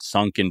 if it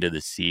sunk into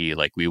the sea,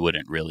 like we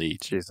wouldn't really,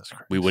 Jesus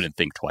Christ, we wouldn't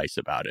think twice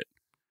about it.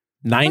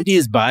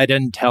 90s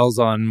Biden tells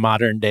on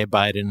modern day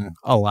Biden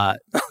a lot.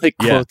 Like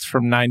quotes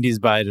from 90s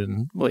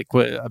Biden, like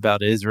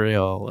about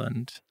Israel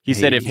and he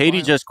said if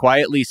Haiti just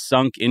quietly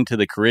sunk into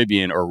the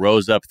Caribbean or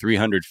rose up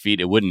 300 feet,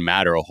 it wouldn't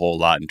matter a whole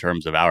lot in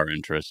terms of our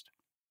interest.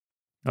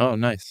 Oh,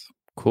 nice.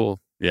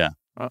 Cool. Yeah.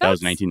 That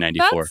was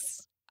 1994.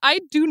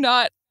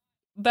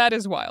 That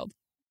is wild.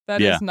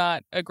 That is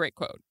not a great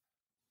quote.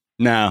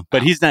 No,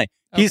 but he's not.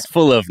 He's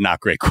full of not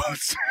great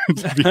quotes.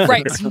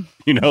 Right.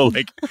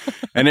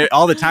 And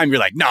all the time you're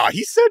like, no,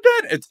 he said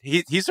that.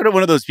 He's sort of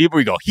one of those people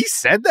where you go, he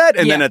said that?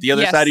 And then at the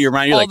other side of your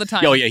mind, you're all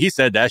like, oh, yeah, he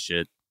said that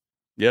shit.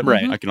 Yep,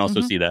 right. I can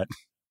also see that.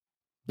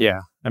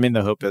 Yeah. I mean,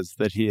 the hope is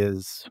that he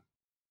is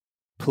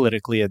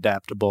politically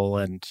adaptable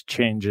and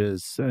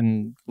changes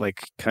and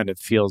like kind of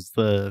feels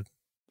the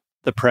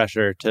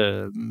pressure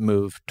to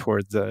move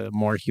towards a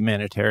more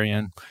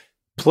humanitarian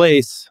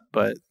place.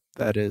 But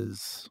that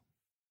is...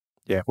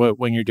 Yeah,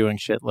 when you're doing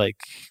shit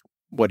like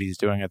what he's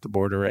doing at the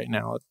border right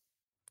now, it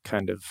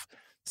kind of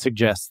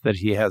suggests that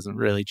he hasn't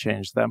really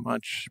changed that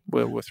much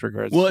with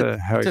regards to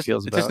how he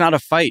feels about it. It's just not a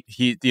fight.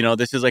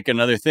 This is like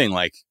another thing.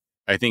 Like,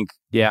 I think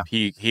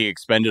he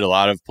expended a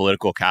lot of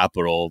political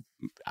capital,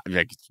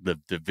 like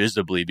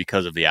visibly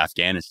because of the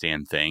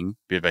Afghanistan thing,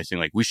 by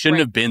saying like, we shouldn't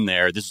have been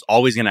there. This is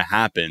always going to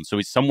happen.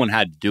 So someone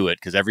had to do it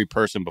because every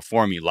person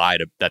before me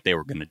lied that they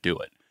were going to do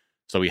it.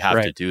 So we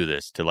have to do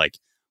this to like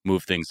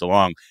move things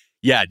along.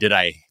 Yeah,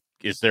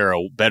 is there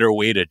a better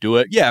way to do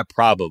it? Yeah,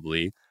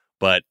 probably,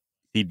 but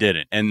he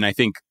didn't. And I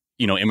think,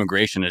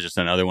 immigration is just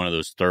another one of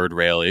those third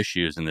rail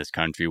issues in this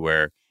country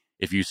where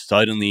if you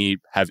suddenly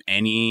have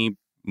any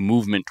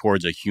movement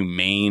towards a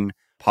humane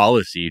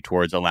policy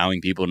towards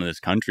allowing people into this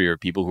country or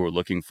people who are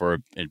looking for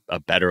a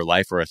better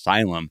life or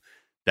asylum,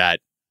 that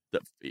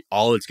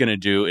all it's going to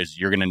do is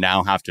you're going to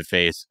now have to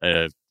face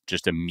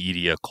just a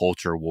media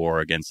culture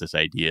war against this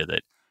idea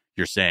that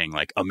you're saying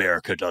like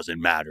America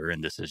doesn't matter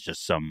and this is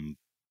just some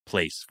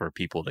place for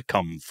people to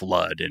come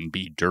flood and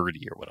be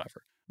dirty or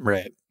whatever.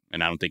 Right.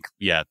 And I don't think,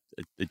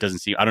 it doesn't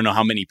seem, I don't know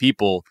how many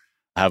people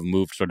have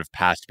moved sort of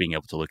past being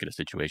able to look at a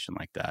situation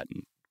like that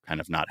and kind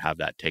of not have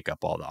that take up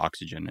all the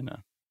oxygen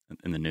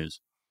in the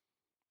news.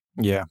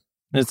 Yeah.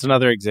 It's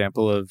another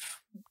example of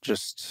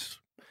just,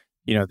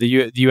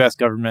 the U.S.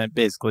 government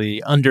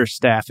basically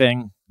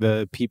understaffing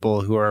the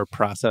people who are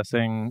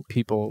processing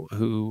people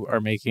who are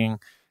making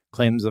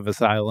claims of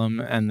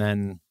asylum, and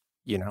then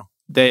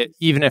they,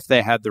 even if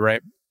they had the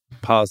right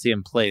policy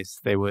in place,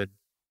 they would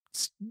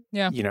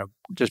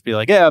just be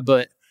like,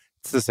 but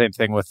it's the same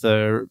thing with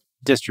the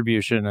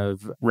distribution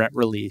of rent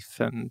relief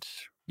and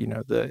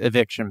the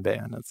eviction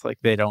ban. It's like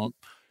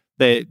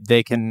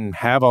they can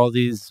have all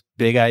these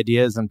big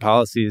ideas and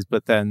policies,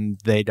 but then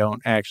they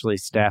don't actually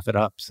staff it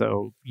up,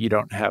 so you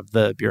don't have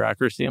the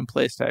bureaucracy in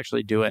place to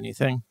actually do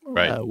anything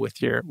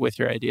with your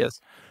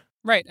ideas.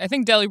 Right. I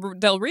think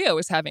Del Rio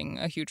is having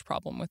a huge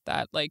problem with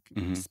that, like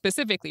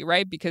specifically,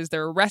 right? Because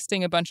they're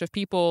arresting a bunch of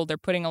people. They're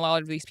putting a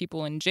lot of these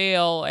people in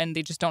jail and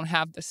they just don't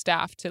have the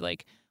staff to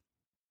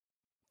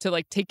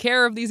take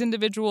care of these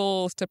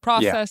individuals, to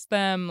process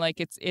them. Like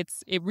it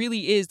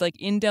really is like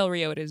in Del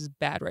Rio, it is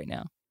bad right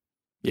now.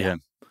 Yeah.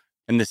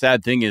 And the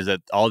sad thing is that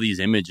all these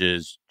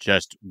images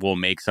just will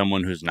make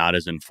someone who's not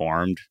as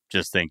informed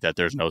just think that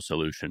there's no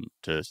solution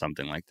to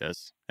something like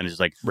this. And it's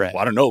like, well,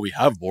 I don't know. We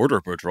have Border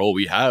Patrol.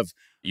 We have,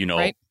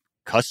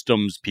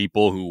 customs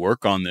people who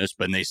work on this,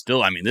 but they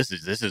still, I mean, this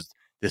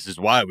is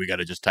why we got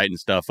to just tighten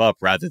stuff up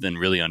rather than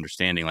really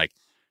understanding like,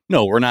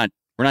 no, we're not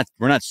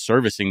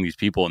servicing these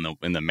people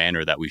in the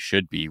manner that we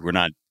should be. We're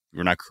not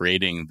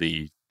creating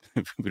we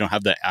don't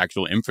have the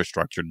actual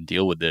infrastructure to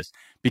deal with this,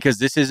 because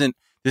this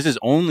is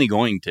only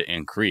going to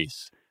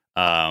increase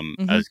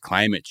as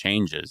climate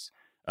changes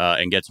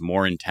and gets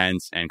more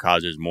intense and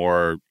causes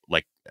more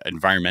like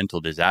environmental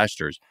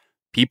disasters.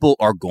 People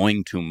are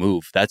going to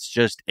move. That's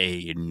just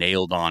a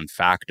nailed on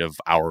fact of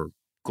our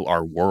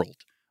world.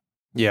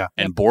 Yeah.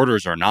 And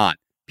borders are not.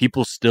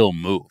 People still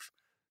move.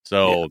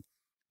 So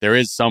there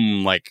is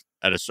some like,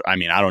 I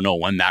mean, I don't know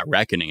when that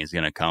reckoning is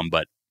going to come,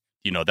 but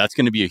that's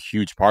going to be a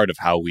huge part of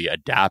how we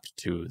adapt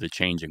to the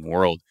changing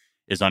world,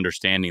 is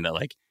understanding that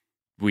like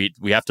we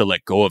have to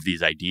let go of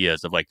these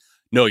ideas of like,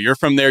 no, you're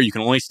from there, you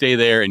can only stay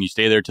there, and you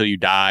stay there till you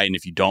die. And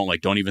if you don't,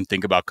 like, don't even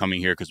think about coming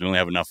here because we only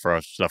have enough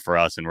stuff for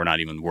us, and we're not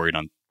even worried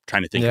on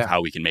trying to think of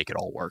how we can make it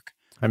all work.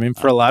 I mean,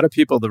 for a lot of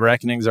people, the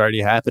reckoning's already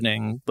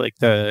happening. Like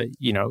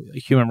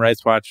Human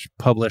Rights Watch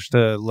published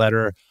a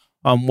letter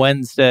on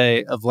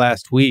Wednesday of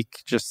last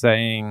week just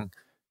saying,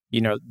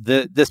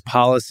 this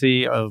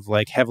policy of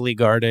like heavily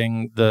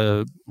guarding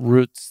the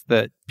routes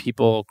that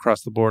people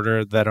cross the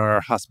border that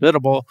are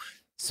hospitable,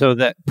 so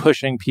that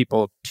pushing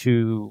people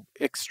to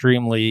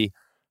extremely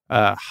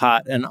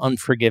hot and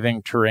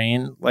unforgiving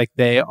terrain, like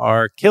they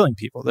are killing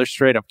people. They're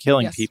straight up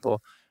killing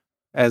people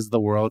as the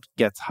world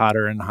gets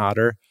hotter and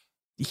hotter.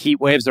 Heat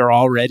waves are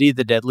already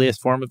the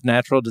deadliest form of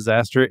natural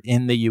disaster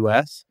in the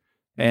U.S.,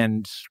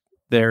 and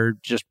they're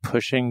just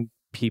pushing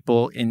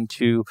people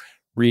into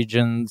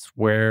regions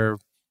where,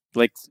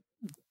 like,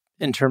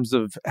 in terms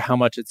of how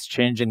much it's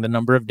changing, the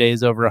number of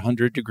days over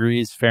 100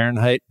 degrees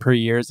Fahrenheit per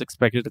year is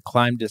expected to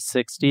climb to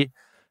 60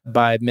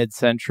 by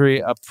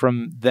mid-century, up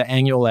from the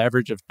annual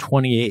average of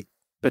 28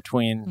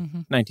 between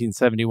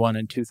 1971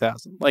 and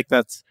 2000. Like,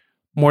 that's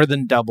more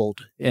than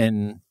doubled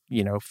in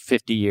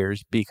 50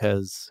 years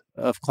because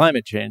of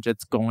climate change.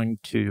 It's going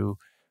to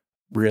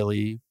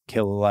really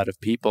kill a lot of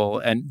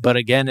people. But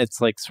again,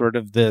 it's like sort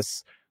of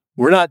this,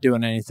 we're not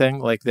doing anything.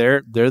 Like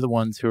they're the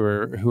ones who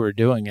are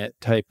doing it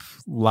type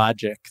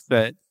logic,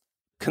 that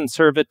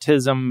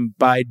conservatism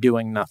by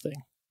doing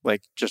nothing,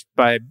 like just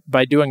by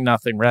doing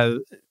nothing, rather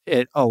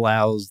it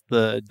allows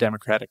the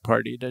Democratic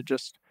Party to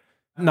just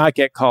not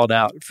get called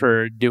out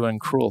for doing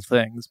cruel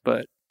things,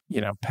 but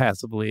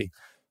passively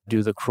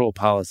do the cruel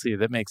policy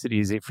that makes it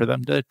easy for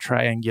them to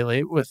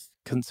triangulate with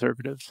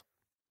conservatives.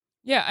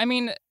 Yeah, I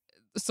mean,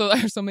 so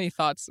there are so many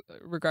thoughts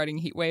regarding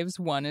heat waves.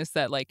 One is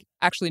that, like,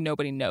 actually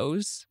nobody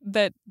knows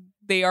that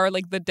they are,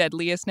 like, the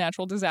deadliest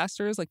natural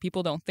disasters. Like,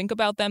 people don't think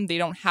about them. They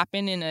don't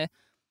happen in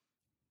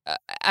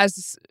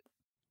as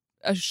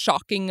a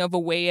shocking of a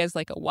way as,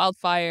 like, a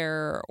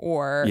wildfire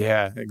or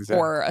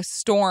or a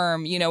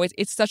storm.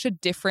 It's such a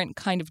different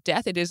kind of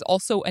death. It is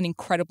also an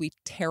incredibly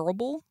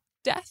terrible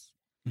death.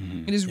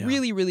 Mm-hmm. It is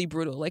really, really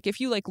brutal. Like, if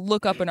you, like,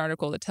 look up an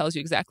article that tells you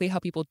exactly how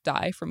people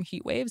die from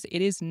heat waves,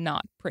 it is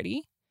not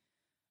pretty.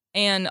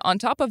 And on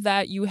top of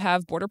that, you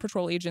have Border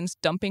Patrol agents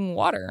dumping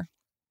water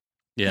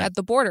at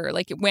the border.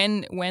 Like,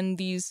 when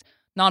these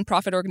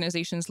nonprofit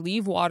organizations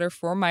leave water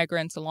for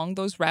migrants along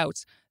those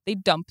routes, they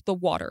dump the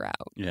water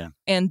out. Yeah.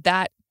 And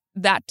that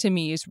to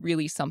me is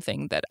really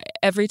something that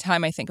every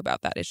time I think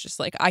about that, it's just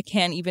like, I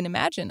can't even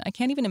imagine. I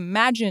can't even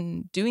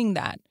imagine doing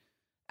that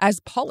as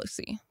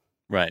policy.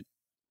 Right.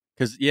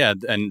 Because,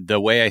 and the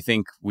way I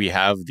think we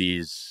have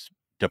these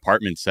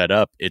departments set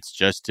up, it's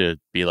just to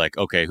be like,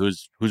 okay,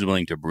 who's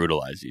willing to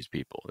brutalize these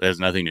people? It has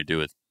nothing to do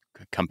with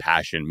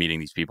compassion, meeting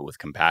these people with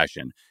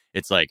compassion.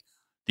 It's like,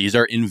 these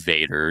are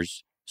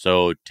invaders,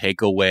 so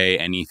take away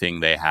anything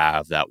they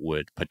have that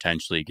would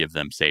potentially give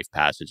them safe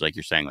passage. Like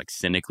you're saying, like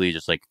cynically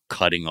just like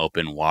cutting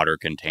open water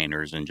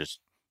containers and just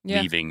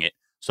leaving it.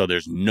 So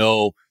there's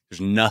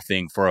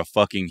nothing for a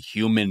fucking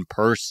human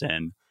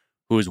person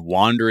who is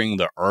wandering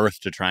the earth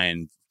to try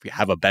and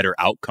have a better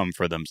outcome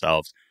for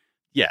themselves.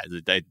 Yeah,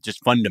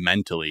 just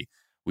fundamentally,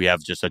 we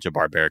have just such a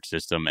barbaric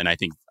system. And I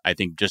think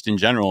just in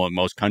general, in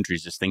most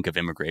countries, just think of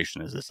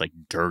immigration as this like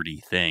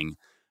dirty thing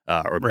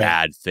or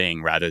bad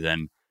thing, rather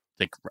than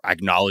like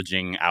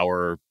acknowledging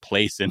our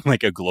place in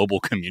like a global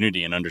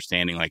community and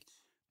understanding like,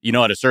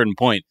 at a certain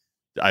point,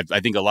 I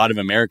think a lot of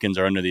Americans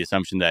are under the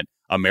assumption that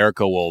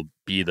America will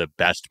be the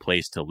best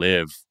place to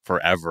live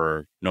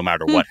forever, no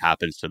matter what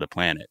happens to the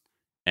planet.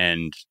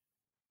 And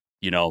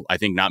I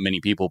think not many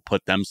people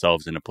put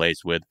themselves in a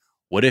place with,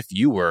 what if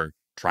you were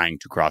trying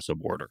to cross a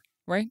border?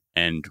 Right.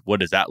 And what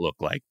does that look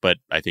like? But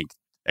I think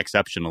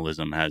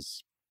exceptionalism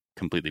has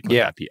completely put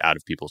that out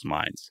of people's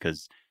minds,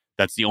 because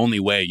that's the only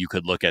way you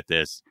could look at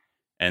this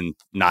and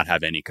not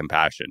have any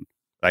compassion.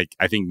 Like,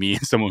 I think me,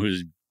 as someone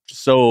who's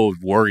so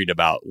worried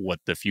about what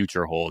the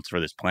future holds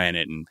for this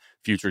planet and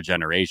future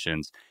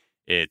generations,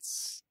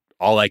 it's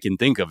all I can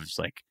think of is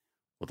like,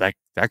 well,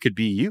 that could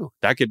be you.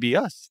 That could be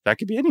us. That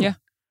could be anyone. Yeah.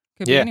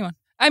 Could be anyone.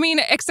 I mean,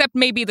 except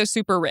maybe the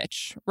super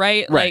rich,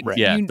 right? Right. Like,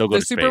 yeah,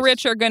 the super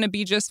rich are going to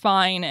be just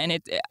fine.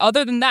 And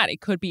other than that,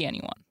 it could be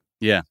anyone.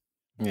 Yeah.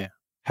 Yeah.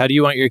 How do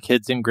you want your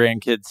kids and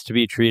grandkids to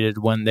be treated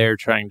when they're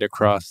trying to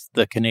cross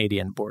the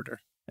Canadian border?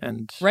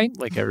 And Right.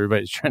 like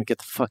everybody's trying to get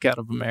the fuck out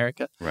of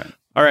America. Right.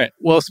 All right.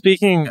 Well,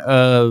 speaking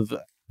of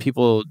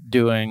people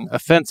doing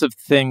offensive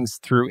things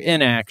through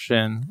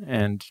inaction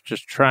and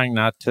just trying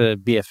not to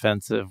be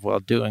offensive while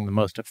doing the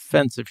most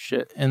offensive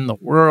shit in the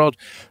world,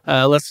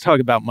 let's talk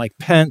about Mike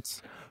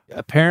Pence.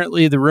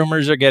 Apparently, the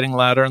rumors are getting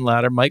louder and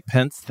louder. Mike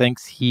Pence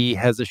thinks he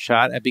has a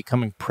shot at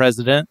becoming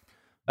president.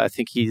 I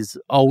think he's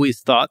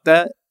always thought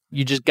that.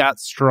 You just got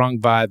strong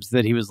vibes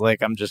that he was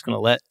like, I'm just going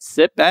to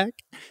sit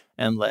back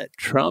and let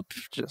Trump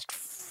just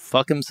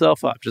fuck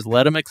himself up. Just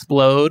let him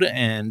explode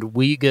and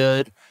we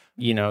good.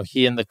 You know,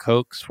 he and the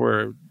Kochs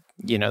were,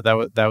 you know,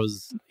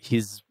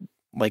 he's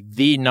like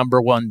the number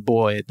one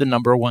boy, the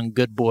number one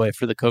good boy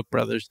for the Koch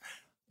brothers.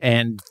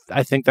 And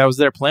I think that was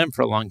their plan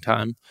for a long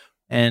time.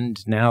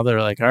 And now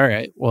they're like, all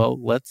right, well,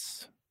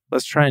 let's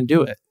try and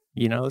do it.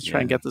 You know, let's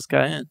try and get this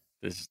guy in.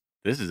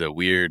 This is a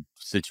weird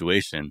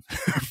situation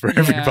for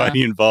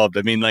everybody involved.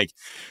 I mean, like,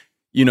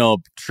 you know,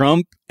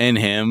 Trump and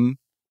him,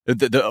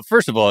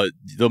 first of all,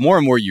 the more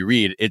and more you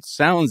read, it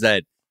sounds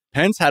that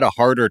Pence had a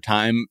harder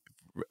time,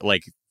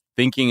 like,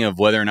 thinking of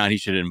whether or not he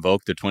should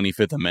invoke the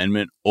 25th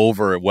Amendment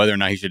over whether or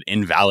not he should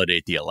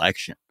invalidate the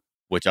election,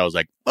 which I was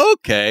like,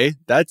 okay,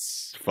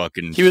 that's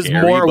fucking He was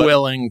scary, more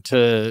willing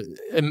to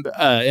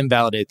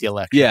invalidate the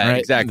election. Yeah, right?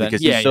 exactly.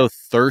 Because he's so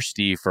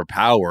thirsty for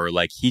power.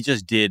 Like, he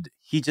just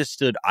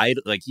stood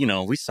idle. Like, you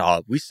know, we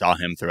saw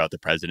him throughout the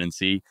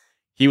presidency.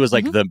 He was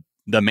like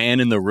the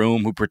man in the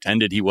room who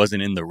pretended he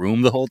wasn't in the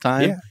room the whole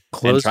time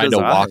and tried to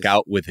walk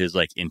out with his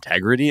like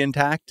integrity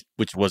intact,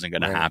 which wasn't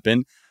going to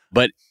happen.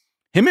 But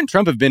him and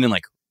Trump have been in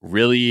like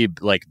really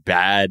like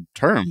bad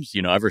terms,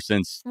 you know, ever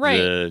since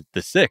the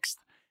 6th,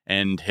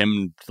 and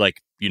him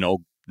like, you know,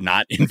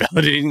 not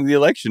invalidating the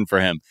election for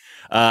him.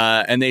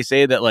 And they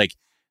say that like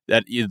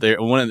that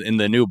in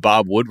the new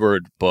Bob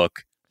Woodward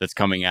book that's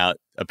coming out,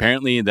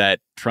 apparently that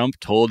Trump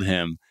told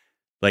him,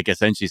 like,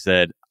 essentially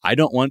said, I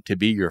don't want to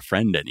be your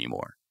friend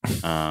anymore.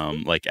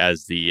 Like,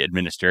 as the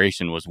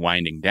administration was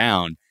winding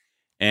down.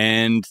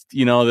 And,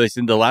 you know, they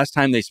said the last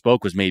time they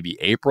spoke was maybe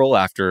April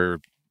after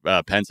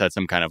Pence had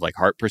some kind of like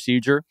heart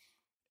procedure.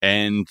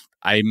 And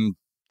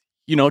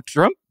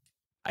Trump,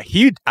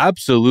 he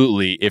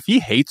absolutely, if he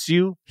hates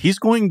you, he's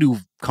going to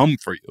come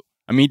for you.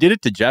 I mean, he did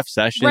it to Jeff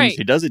Sessions. Right.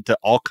 He does it to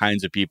all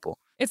kinds of people.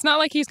 It's not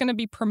like he's going to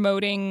be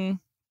promoting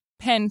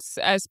Pence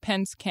as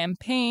Pence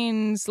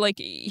campaigns.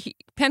 Like,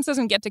 Pence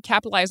doesn't get to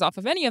capitalize off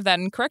of any of that.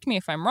 And correct me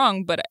if I'm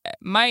wrong, but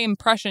my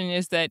impression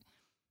is that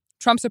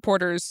Trump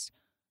supporters,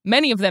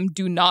 many of them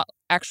do not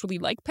actually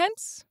like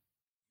Pence.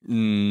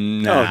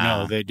 No,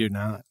 no, they do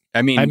not.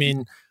 I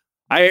mean,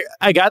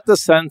 I got the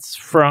sense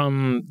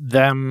from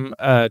them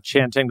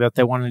chanting that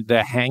they wanted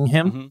to hang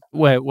him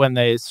when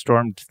they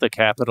stormed the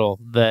Capitol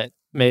that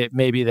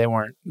maybe they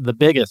weren't the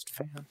biggest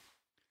fan.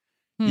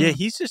 Yeah,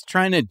 he's just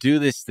trying to do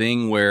this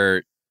thing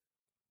where,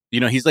 you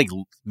know, he's like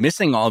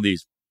missing all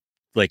these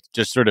like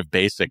just sort of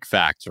basic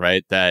facts,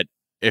 right? That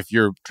if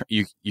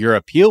your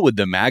appeal with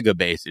the MAGA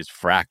base is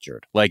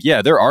fractured, like,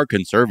 yeah, there are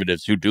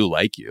conservatives who do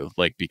like you,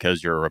 like,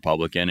 because you're a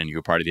Republican and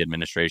you're part of the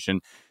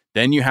administration.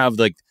 Then you have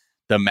like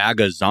the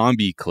MAGA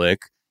zombie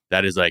clique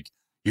that is like,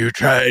 you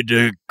tried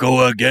to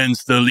go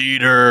against the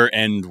leader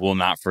and will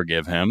not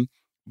forgive him.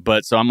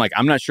 But so I'm like,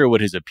 I'm not sure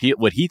what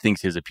he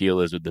thinks his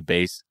appeal is with the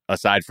base,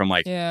 aside from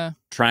like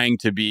trying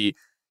to be,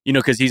 you know,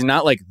 because he's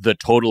not like the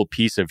total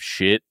piece of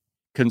shit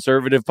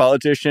conservative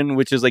politician,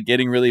 which is like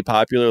getting really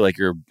popular, like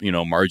your, you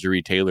know,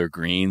 Marjorie Taylor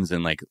Greens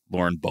and like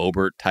Lauren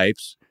Boebert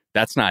types.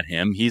 That's not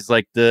him. He's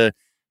like the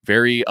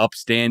very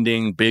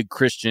upstanding, big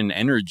Christian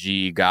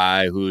energy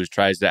guy who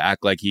tries to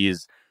act like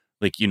he's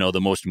like, you know,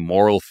 the most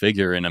moral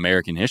figure in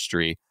American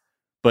history.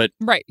 But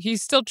he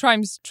still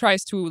tries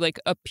to like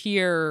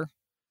appear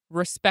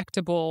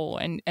respectable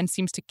and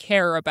seems to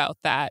care about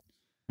that.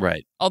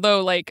 Right.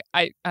 Although, like,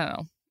 I don't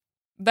know.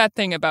 That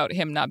thing about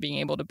him not being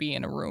able to be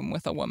in a room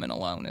with a woman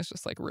alone is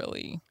just like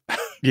really.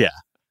 Yeah.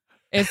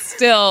 It's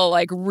still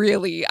like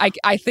really,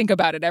 I think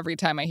about it every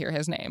time I hear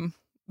his name.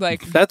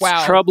 Like, that's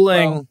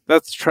troubling. Well,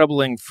 that's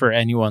troubling for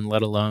anyone,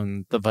 let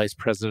alone the vice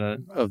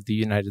president of the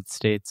United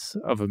States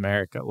of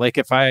America. Like,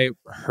 if I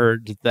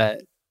heard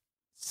that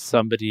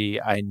somebody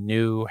I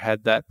knew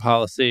had that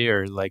policy,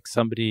 or like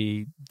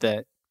somebody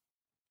that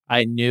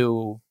I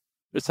knew,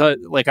 so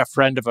like a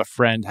friend of a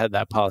friend had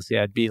that policy,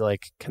 I'd be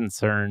like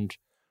concerned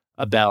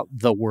about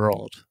the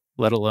world,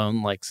 let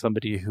alone like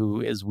somebody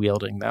who is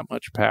wielding that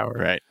much power.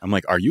 Right. I'm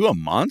like, are you a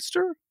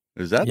monster?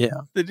 Is that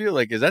the deal?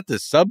 Like, is that the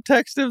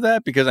subtext of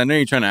that? Because I know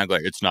you're trying to act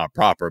like it's not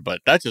proper,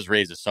 but that just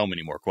raises so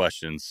many more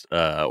questions,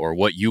 or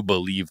what you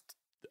believe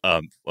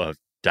a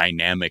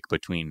dynamic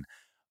between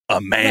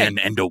a man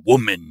and a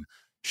woman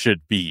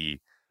should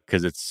be,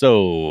 because it's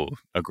so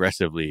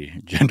aggressively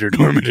gender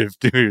normative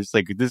too. It's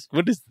like,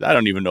 I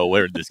don't even know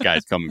where this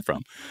guy's coming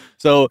from.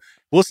 So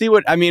we'll see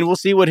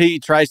what he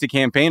tries to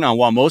campaign on.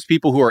 While most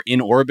people who are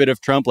in orbit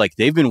of Trump, like,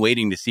 they've been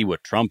waiting to see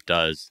what Trump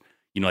does,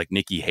 you know, like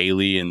Nikki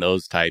Haley and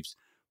those types.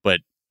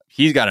 But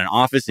he's got an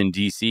office in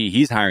DC.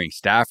 He's hiring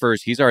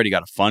staffers. He's already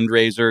got a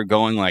fundraiser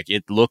going. Like,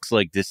 it looks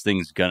like this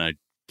thing's gonna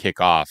kick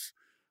off.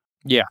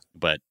 Yeah,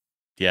 but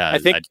yeah, I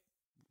think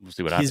we'll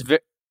see what happens.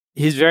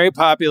 He's very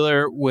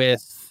popular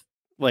with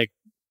like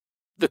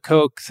the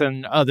Kochs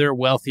and other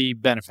wealthy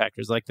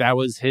benefactors. Like, that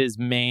was his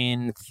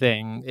main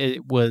thing.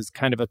 It was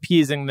kind of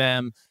appeasing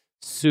them,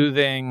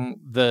 soothing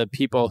the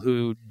people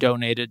who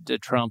donated to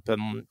Trump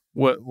and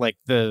like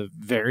the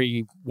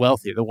very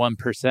wealthy, the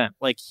 1%.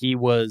 Like, he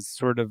was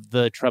sort of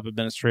the Trump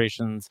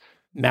administration's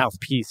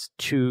mouthpiece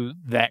to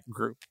that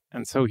group.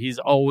 And so he's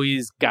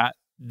always got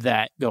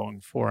that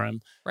going for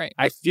him. Right.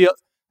 I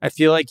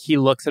feel like he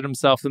looks at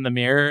himself in the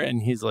mirror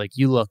and he's like,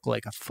 you look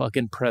like a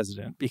fucking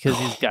president, because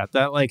he's got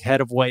that like head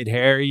of white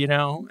hair, you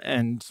know,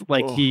 and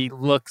like he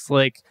looks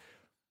like,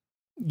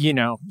 you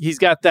know, he's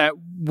got that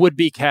would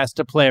be cast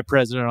to play a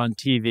president on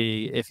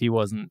TV if he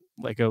wasn't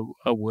like a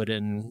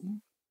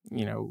wooden,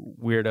 you know,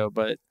 weirdo.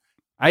 But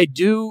I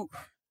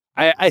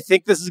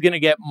think this is going to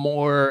get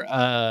more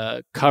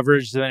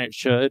coverage than it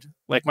should.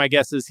 Like, my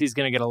guess is he's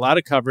going to get a lot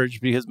of coverage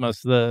because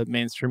most of the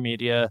mainstream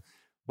media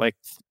like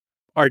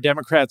are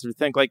Democrats or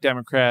think like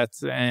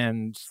Democrats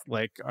and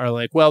like are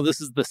like, well,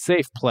 this is the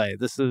safe play.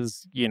 This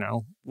is, you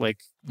know, like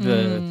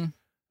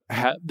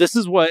this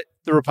is what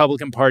the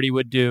Republican Party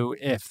would do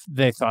if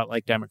they thought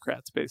like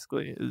Democrats,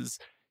 basically, is,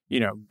 you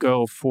know,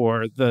 go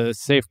for the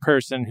safe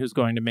person who's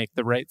going to make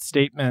the right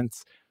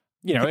statements,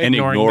 you know, and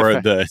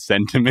ignore the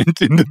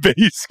sentiment in the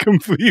base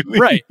completely.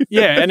 Right.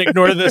 Yeah. And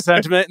ignore the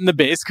sentiment in the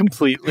base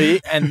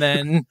completely. And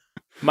then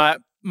my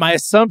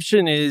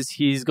assumption is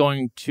he's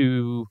going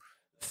to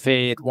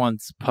fade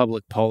once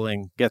public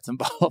polling gets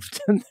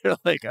involved, and they're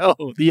like,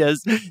 oh, he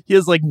has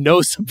like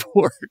no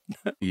support.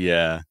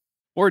 Yeah.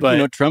 Or, you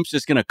know, Trump's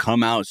just going to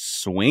come out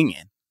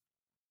swinging.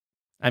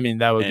 I mean,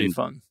 that would be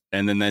fun.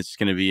 And then that's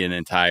going to be an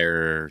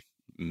entire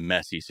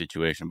messy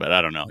situation. But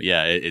I don't know.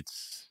 Yeah,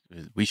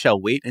 we shall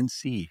wait and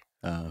see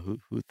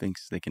who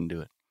thinks they can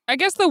do it. I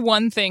guess the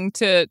one thing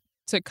to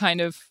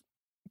kind of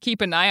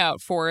keep an eye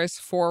out for is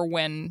for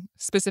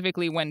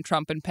specifically when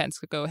Trump and Pence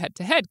could go head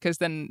to head, because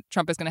then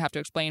Trump is going to have to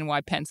explain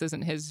why Pence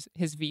isn't his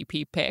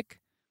VP pick,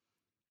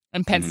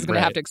 and Pence is going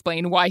to have to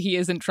explain why he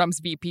isn't Trump's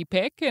VP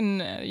pick,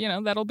 and you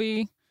know, that'll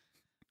be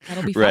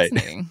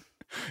fascinating.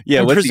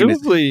 Yeah, what's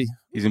presumably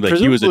he's gonna be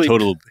like, he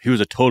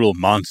was a total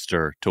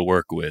monster to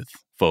work with,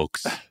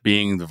 folks.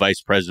 Being the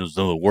vice president was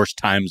one of the worst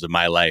times of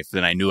my life.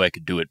 Then I knew I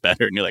could do it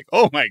better, and you're like,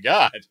 oh my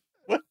god.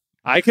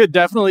 I could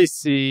definitely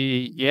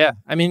see, yeah.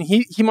 I mean,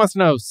 he must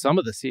know some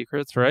of the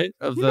secrets, right,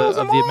 of the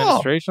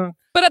administration.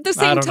 But at the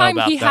same time,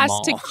 he has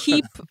to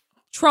keep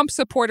Trump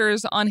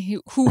supporters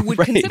who would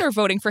consider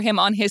voting for him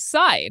on his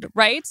side,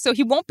 right? So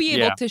he won't be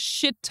able to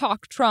shit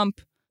talk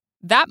Trump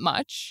that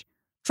much.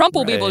 Trump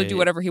will be able to do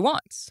whatever he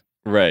wants.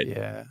 Right.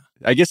 Yeah.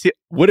 I guess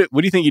what do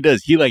you think he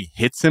does? He like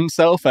hits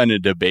himself in a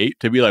debate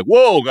to be like,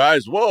 "Whoa,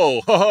 guys, whoa,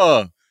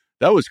 haha,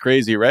 that was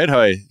crazy, right?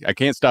 How I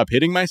can't stop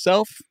hitting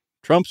myself."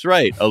 Trump's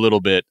right a little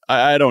bit.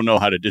 I don't know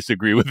how to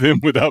disagree with him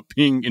without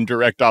being in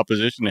direct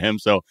opposition to him.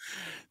 So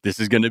this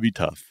is going to be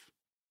tough.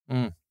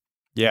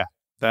 Yeah,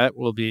 that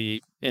will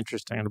be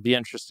interesting. It'll be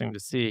interesting to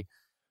see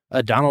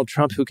a Donald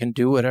Trump who can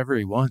do whatever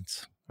he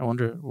wants. I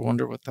wonder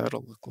what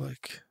that'll look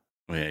like.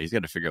 Well, yeah, he's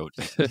got to figure out.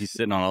 He's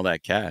sitting on all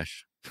that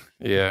cash.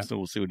 Yeah. So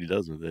we'll see what he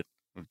does with it.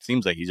 It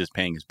seems like he's just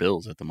paying his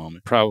bills at the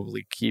moment.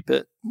 Probably keep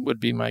it would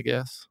be my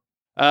guess.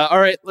 All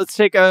right, let's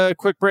take a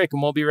quick break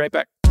and we'll be right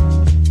back.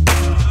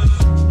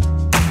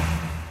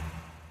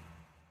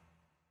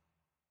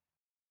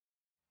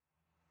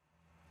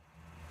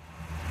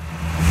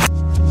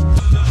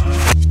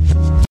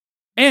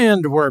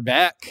 And we're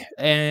back,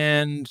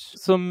 and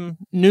some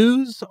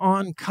news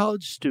on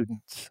college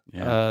students.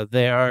 Yeah.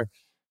 They are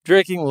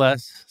drinking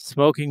less,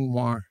 smoking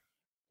more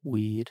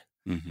weed.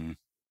 Mm-hmm.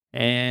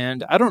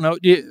 And I don't know,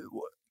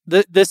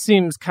 this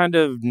seems kind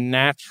of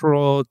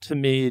natural to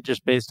me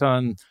just based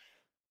on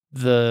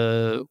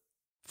the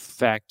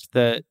fact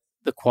that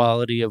the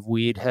quality of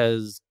weed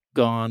has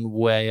gone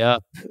way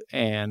up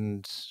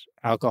and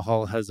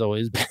alcohol has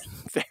always been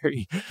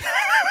very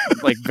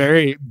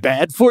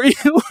bad for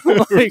you.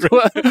 Like,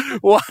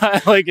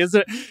 why? Like, is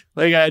it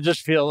like, I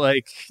just feel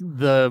like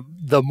the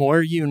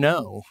more you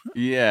know.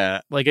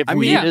 Yeah. Like, if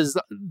weed is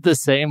the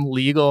same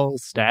legal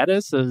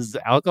status as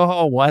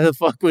alcohol, why the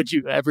fuck would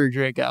you ever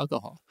drink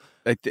alcohol?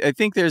 I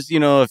think there's, you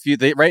know,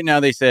 right now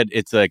they said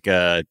it's like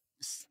a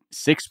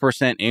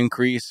 6%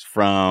 increase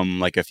from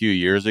like a few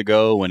years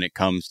ago when it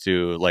comes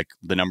to like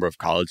the number of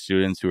college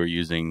students who are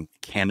using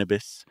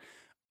cannabis.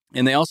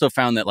 And they also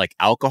found that like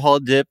alcohol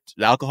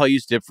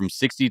use dipped from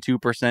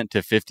 62% to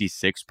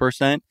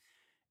 56%.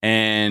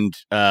 And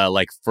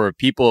like for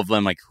people of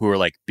them like who are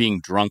like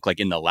being drunk like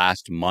in the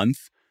last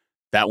month,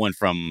 that went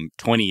from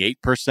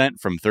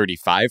 28% from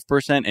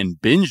 35%, and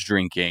binge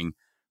drinking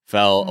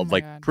fell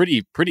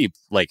pretty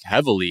like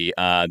heavily.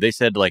 They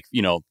said like,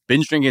 you know,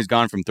 binge drinking has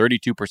gone from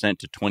 32%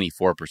 to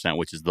 24%,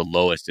 which is the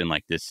lowest in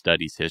like this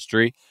study's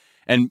history.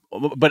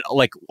 But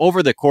like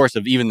over the course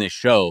of even this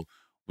show,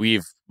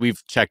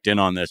 we've checked in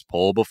on this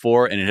poll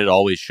before, and it had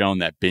always shown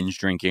that binge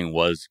drinking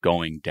was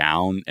going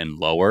down and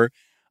lower.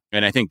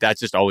 And I think that's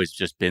just always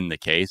just been the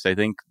case, I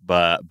think.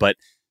 But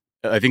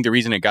I think the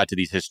reason it got to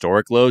these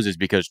historic lows is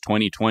because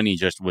 2020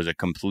 just was a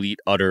complete,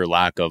 utter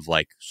lack of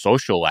like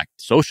social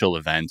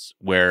events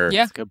where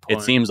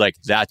it seems like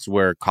that's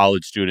where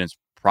college students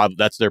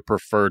that's their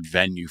preferred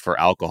venue for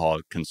alcohol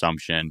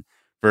consumption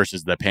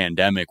versus the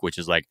pandemic, which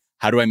is like,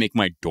 how do I make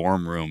my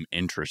dorm room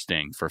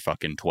interesting for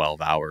fucking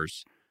 12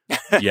 hours?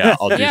 Yeah,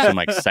 I'll do some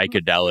like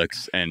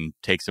psychedelics and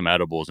take some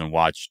edibles and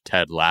watch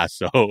Ted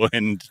Lasso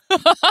and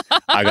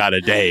I got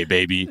a day,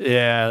 baby.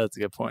 Yeah, that's a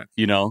good point.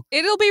 You know?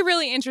 It'll be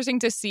really interesting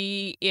to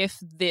see if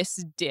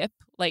this dip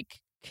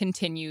like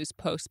continues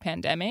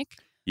post-pandemic.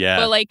 Yeah.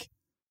 But like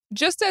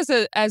just as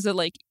a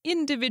like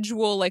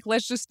individual, like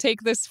let's just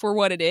take this for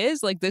what it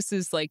is. Like this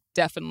is like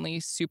definitely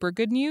super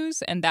good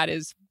news, and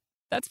that's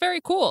very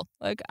cool.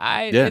 Like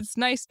it's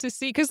nice to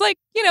see, because like,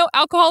 you know,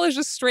 alcohol is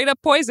just straight up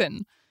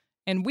poison.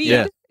 And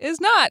weed is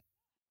not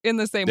in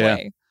the same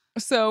way.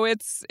 So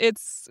it's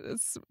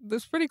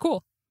pretty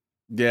cool.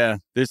 Yeah.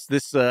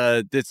 It's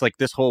like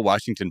this whole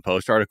Washington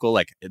Post article,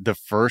 like the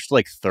first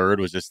like third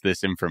was just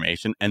this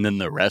information. And then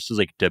the rest was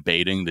like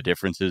debating the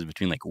differences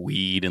between like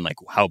weed and like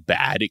how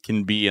bad it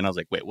can be. And I was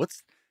like, wait, what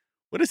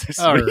is this?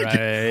 All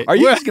right. Are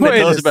you just going to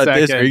tell us about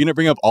this? Or are you going to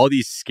bring up all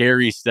these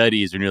scary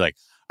studies and you're like,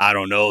 I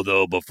don't know,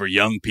 though, but for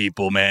young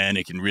people, man,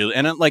 it can really...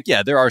 And I'm like,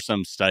 yeah, there are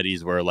some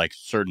studies where like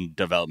certain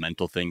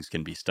developmental things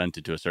can be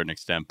stunted to a certain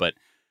extent, but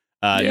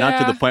not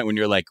to the point when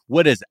you're like,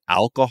 what is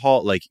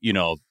alcohol? Like, you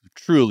know,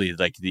 truly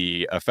like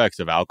the effects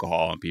of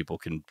alcohol on people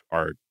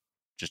are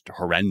just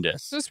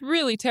horrendous. It's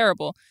really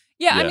terrible.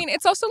 Yeah, I mean,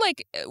 it's also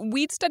like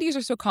weed studies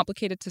are so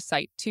complicated to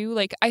cite, too.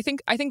 Like, I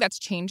think that's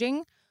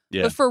changing.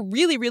 Yeah. But for a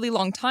really, really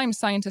long time,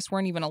 scientists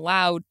weren't even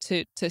allowed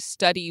to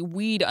study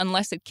weed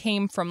unless it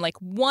came from like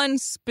one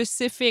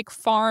specific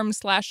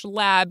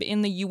farm/lab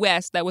in the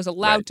U.S. that was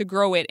allowed to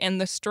grow it. And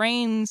the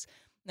strains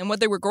and what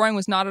they were growing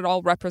was not at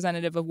all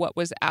representative of what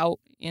was out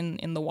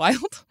in the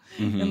wild,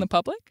 in the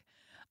public.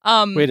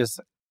 Wait a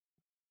second.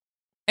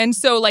 And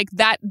so like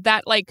that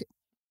like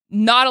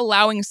not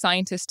allowing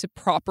scientists to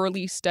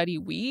properly study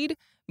weed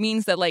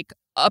means that like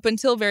up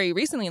until very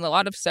recently, a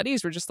lot of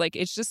studies were just like,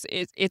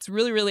 it's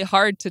really, really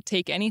hard to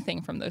take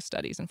anything from those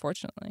studies,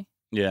 unfortunately.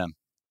 Yeah.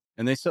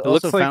 And they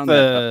also found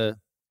that...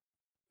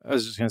 I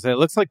was just going to say, it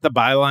looks like the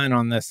byline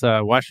on this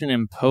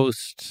Washington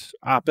Post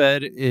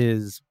op-ed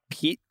is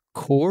Pete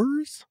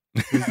Coors.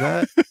 Is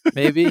that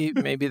maybe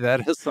that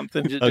has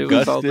something to do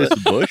with all this?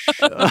 Bush?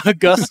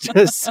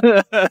 Augustus.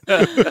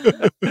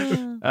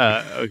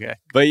 Okay.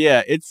 But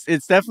yeah, it's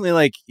definitely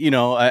like, you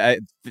know,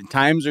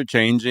 times are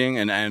changing,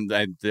 and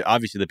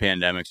obviously the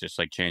pandemic's just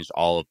like changed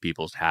all of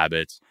people's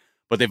habits.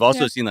 But they've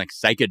also seen like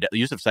the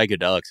use of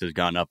psychedelics has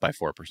gone up by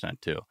 4%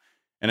 too.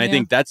 And I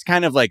think that's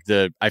kind of like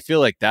I feel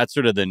like that's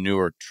sort of the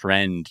newer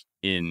trend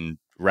in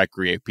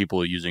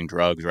people using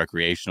drugs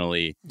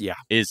recreationally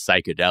is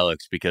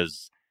psychedelics,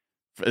 because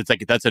it's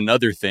like that's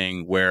another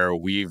thing where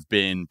we've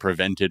been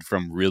prevented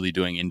from really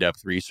doing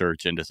in-depth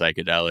research into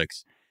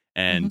psychedelics,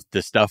 and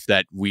the stuff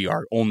that we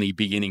are only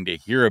beginning to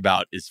hear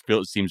about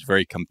seems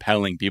very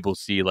compelling. People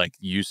see like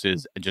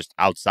uses just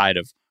outside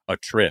of a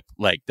trip,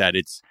 like that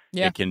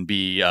it can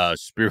be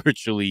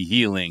spiritually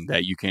healing,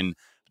 that you can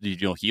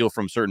heal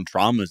from certain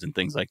traumas and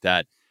things like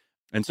that.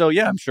 And so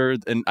I'm sure,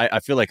 and I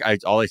feel like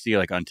all I see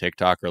like on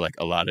TikTok are like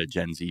a lot of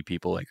Gen Z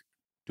people like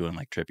doing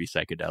like trippy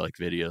psychedelic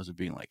videos of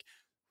being like,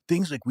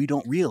 things like we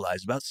don't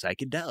realize about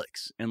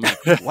psychedelics, and like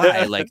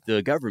why like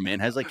the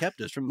government has like kept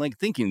us from like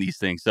thinking these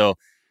things. So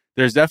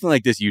there's definitely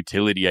like this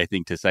utility, I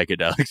think, to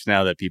psychedelics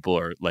now that people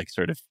are like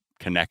sort of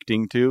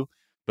connecting to.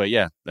 But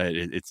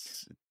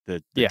it's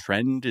the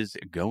trend is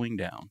going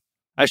down.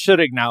 I should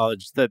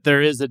acknowledge that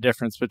there is a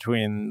difference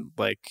between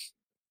like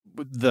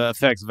the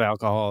effects of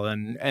alcohol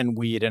and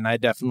weed, and I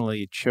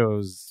definitely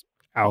chose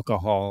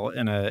alcohol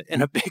in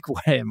a big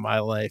way in my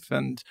life,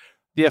 and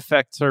the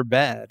effects are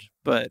bad,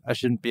 but I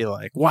shouldn't be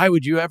like, why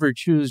would you ever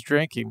choose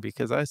drinking?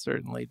 Because I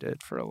certainly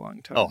did for a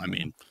long time. Oh, I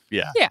mean,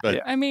 yeah.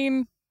 I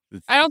mean,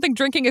 I don't think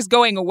drinking is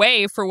going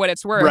away for what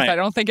it's worth. Right. I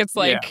don't think it's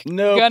like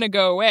gonna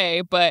go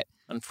away, but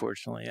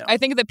unfortunately, I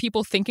think that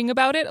people thinking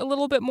about it a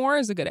little bit more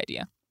is a good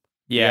idea.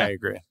 Yeah, I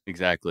agree.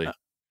 Exactly.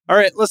 All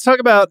right, let's talk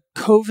about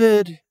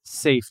COVID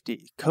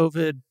safety,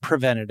 COVID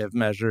preventative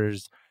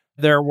measures.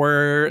 There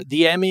were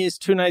the Emmys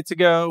 2 nights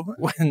ago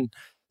when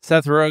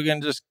Seth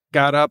Rogen just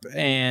got up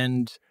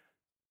and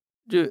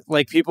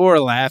like people were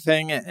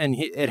laughing, and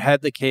it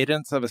had the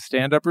cadence of a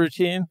stand-up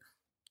routine,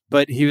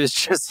 but he was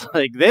just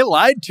like, they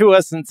lied to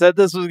us and said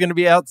this was going to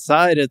be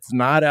outside. It's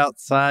not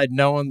outside.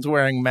 No one's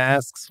wearing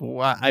masks.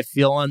 I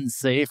feel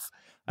unsafe.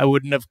 I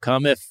wouldn't have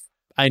come if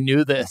I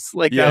knew this.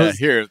 Like, that was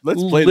here,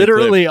 let's play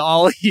literally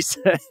all he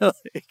said.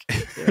 Like,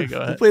 yeah, go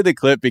ahead. Let's play the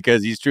clip,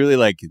 because he's truly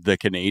like the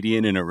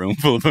Canadian in a room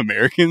full of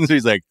Americans.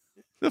 He's like,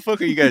 the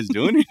fuck are you guys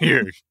doing in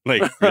here?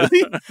 Like,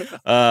 really?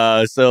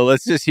 So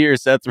let's just hear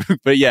Seth.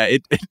 But yeah,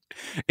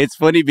 it's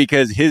funny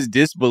because his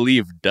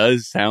disbelief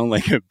does sound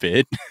like a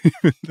bit.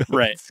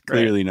 Right. It's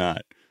clearly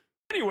not.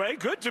 Anyway,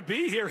 good to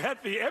be here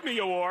at the Emmy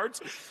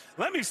Awards.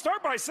 Let me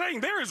start by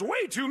saying there is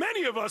way too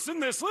many of us in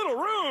this little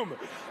room.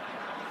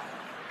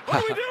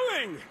 What are we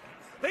doing?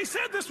 They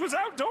said this was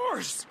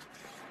outdoors.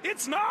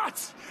 It's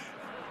not.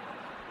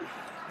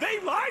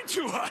 They lied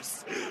to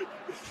us.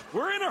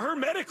 We're in a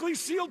hermetically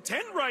sealed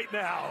tent right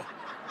now.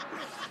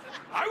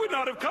 I would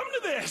not have come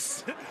to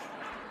this.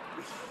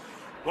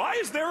 Why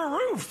is there a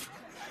roof?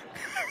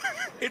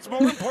 It's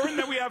more important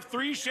that we have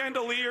 3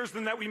 chandeliers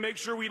than that we make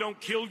sure we don't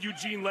kill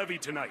Eugene Levy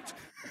tonight.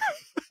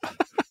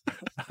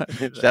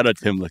 Shout out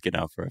to him looking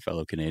out for a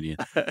fellow Canadian.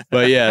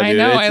 But yeah, I dude,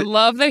 know. I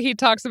love that he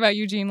talks about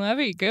Eugene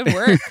Levy. Good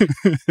work.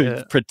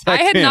 Protect I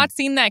had him. not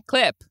seen that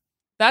clip.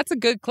 That's a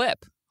good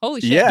clip.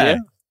 Holy shit. Yeah.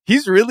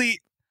 He's really,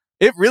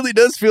 it really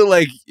does feel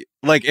like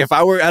if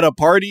I were at a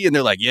party and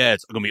they're like, yeah,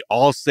 it's going to be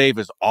all safe.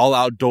 It's all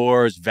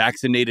outdoors,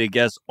 vaccinated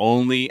guests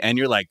only. And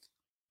you're like,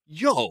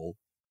 yo,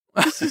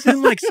 this is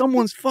in like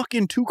someone's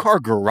fucking 2-car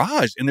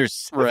garage and there's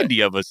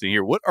 70 of us in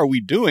here. What are we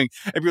doing?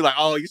 And you're like,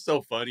 oh, you're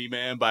so funny,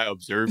 man, by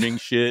observing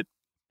shit.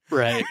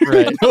 Right.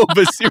 No,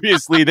 but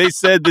seriously, they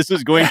said this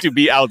was going to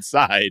be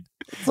outside.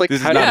 It's like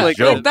This is kind not of a like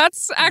joke.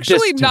 That's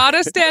actually not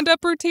a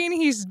stand-up routine.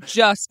 He's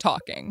just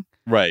talking.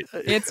 Right.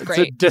 It's It's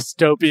great. a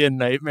dystopian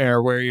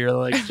nightmare where you're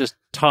like just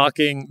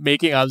talking,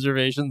 making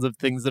observations of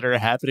things that are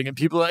happening, and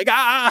people are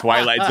like,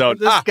 Twilight Zone.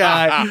 this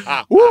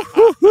guy.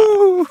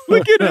 Woo-hoo-hoo.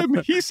 Look at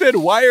him. He said,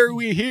 why are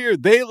we here?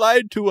 They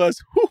lied to us.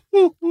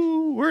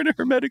 Woo-hoo-hoo. We're in a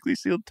hermetically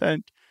sealed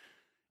tent.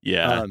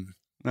 Yeah.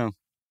 No.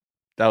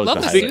 That was Love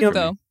the the highlight suit, for me.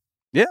 though.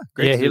 Yeah.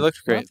 Great Yeah, suit. he looked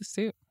Love great. the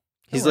suit.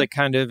 He's like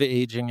kind of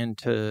aging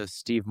into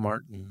Steve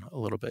Martin a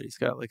little bit. He's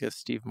got like a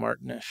Steve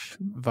Martin-ish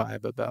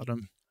vibe about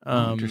him.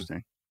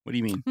 Interesting. What do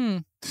you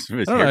mean? His I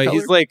don't hair know. color?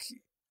 He's like,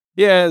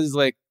 yeah, he's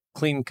like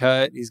clean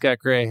cut. He's got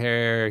gray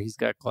hair. He's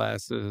got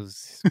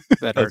glasses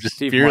that are Just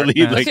Steve purely,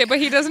 Martin. like- Okay, but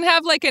he doesn't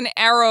have like an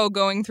arrow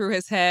going through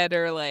his head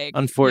or like,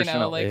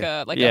 Unfortunately.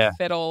 like Yeah. a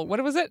fiddle.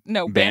 What was it?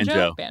 No,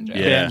 Banjo. banjo.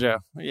 Yeah. Banjo.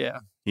 Yeah.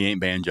 He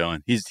ain't banjoing.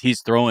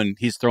 He's throwing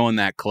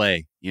that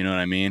clay. You know what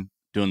I mean?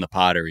 Doing the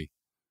pottery.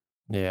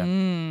 Yeah.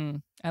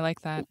 I like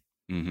that.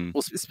 Mm-hmm.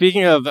 Well,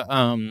 speaking of,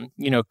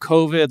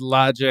 COVID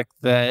logic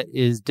that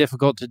is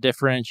difficult to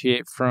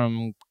differentiate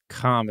from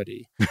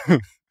comedy.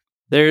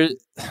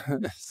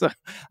 So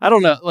I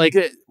don't know. Like,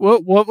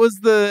 what was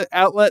the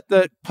outlet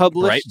that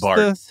published Breitbart.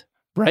 this?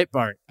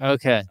 Breitbart.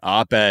 Okay.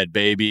 Op-ed,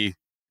 baby.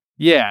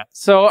 Yeah.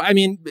 So, I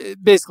mean,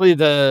 basically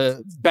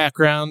the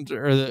background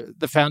or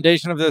the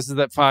foundation of this is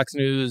that Fox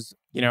News,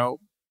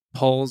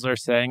 polls are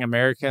saying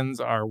Americans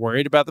are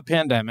worried about the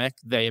pandemic.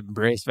 They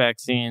embrace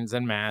vaccines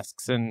and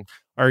masks and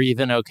are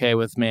even okay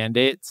with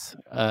mandates,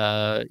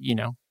 to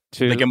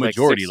Like a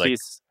majority,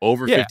 60s.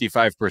 Over Yeah.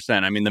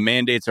 55%. I mean, the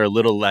mandates are a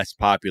little less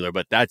popular,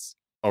 but that's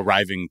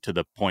arriving to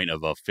the point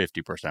of a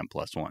 50%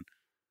 plus one.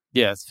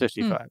 Yeah, it's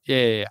 55.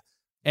 Yeah.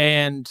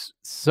 And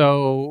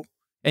so,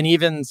 and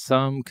even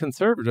some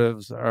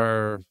conservatives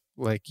are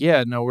like,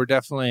 yeah, no, we're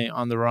definitely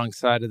on the wrong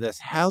side of this.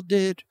 How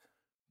did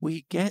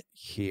we get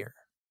here?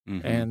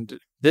 Mm-hmm. And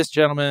this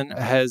gentleman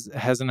has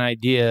an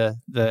idea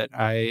that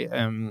I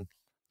am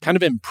kind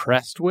of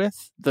impressed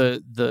with,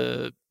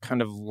 the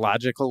kind of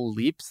logical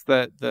leaps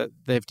that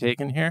they've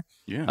taken here.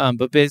 Yeah.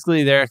 But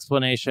basically their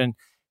explanation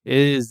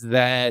is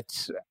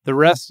that the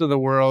rest of the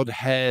world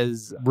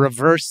has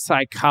reverse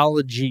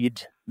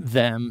psychologied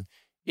them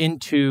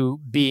into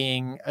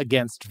being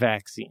against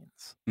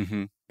vaccines.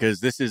 Because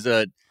this is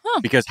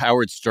because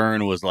Howard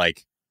Stern was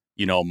like,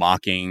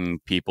 mocking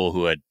people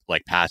who had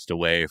like passed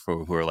away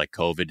who are like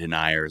COVID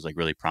deniers, like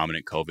really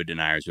prominent COVID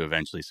deniers who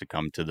eventually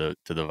succumbed to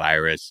the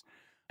virus.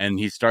 And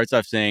he starts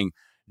off saying,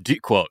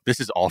 quote, this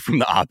is all from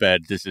the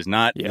op-ed. This is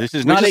not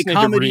a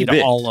comedy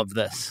bit. All of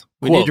this.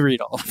 We Quote, need to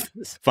read all of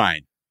this.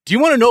 Fine. Do you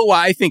want to know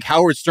why I think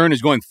Howard Stern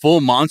is going full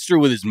monster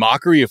with his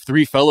mockery of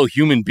 3 fellow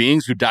human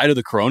beings who died of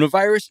the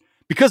coronavirus?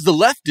 Because the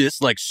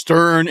leftists like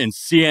Stern and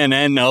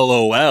CNN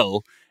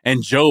LOL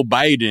and Joe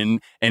Biden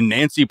and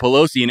Nancy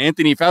Pelosi and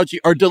Anthony Fauci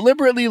are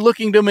deliberately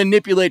looking to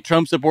manipulate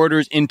Trump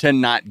supporters into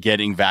not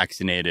getting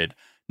vaccinated.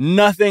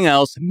 Nothing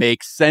else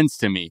makes sense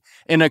to me.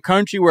 In a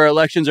country where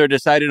elections are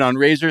decided on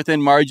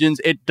razor-thin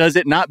margins, does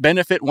it not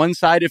benefit one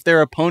side if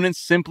their opponents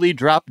simply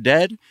drop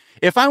dead?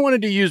 If I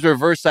wanted to use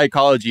reverse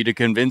psychology to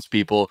convince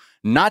people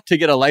not to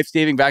get a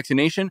life-saving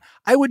vaccination,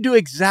 I would do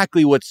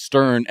exactly what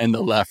Stern and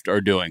the left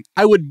are doing.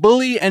 I would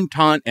bully and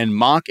taunt and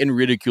mock and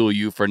ridicule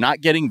you for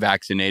not getting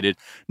vaccinated,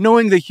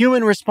 knowing the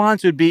human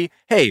response would be,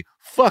 hey,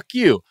 fuck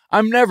you,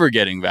 I'm never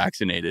getting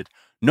vaccinated.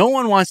 No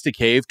one wants to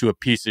cave to a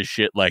piece of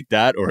shit like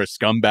that or a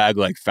scumbag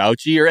like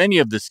Fauci or any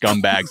of the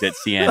scumbags at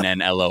CNN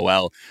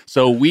LOL.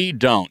 So we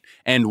don't.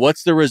 And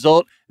what's the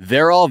result?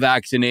 They're all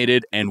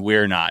vaccinated and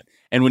we're not.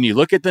 And when you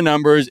look at the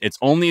numbers, it's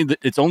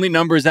only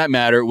numbers that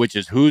matter, which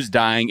is who's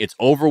dying. It's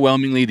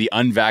overwhelmingly the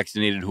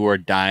unvaccinated who are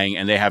dying,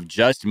 and they have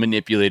just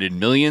manipulated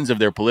millions of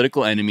their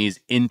political enemies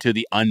into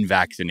the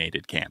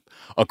unvaccinated camp.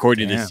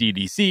 According to the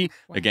CDC,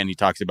 again, he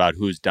talks about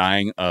who's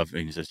dying of,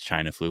 and he says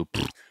China flu.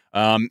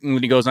 When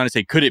he goes on to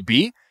say, could it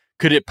be?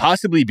 Could it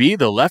possibly be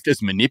the left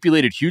has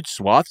manipulated huge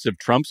swaths of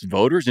Trump's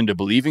voters into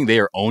believing they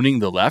are owning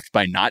the left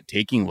by not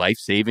taking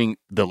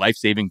the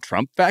life-saving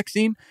Trump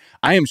vaccine?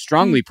 I am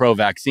strongly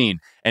pro-vaccine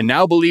and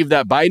now believe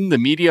that Biden, the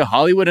media,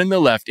 Hollywood, and the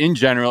left in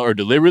general are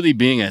deliberately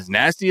being as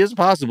nasty as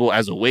possible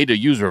as a way to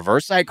use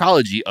reverse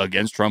psychology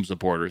against Trump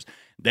supporters.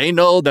 They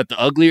know that the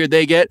uglier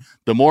they get,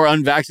 the more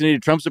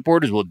unvaccinated Trump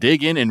supporters will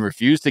dig in and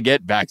refuse to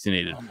get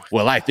vaccinated.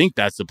 Well, I think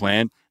that's the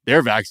plan.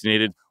 They're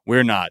vaccinated.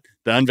 We're not.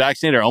 The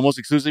unvaccinated are almost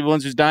exclusively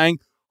ones who's dying.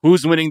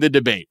 Who's winning the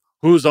debate?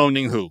 Who's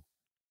owning who?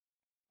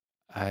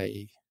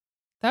 That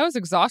was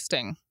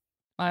exhausting,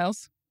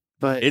 Miles.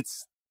 But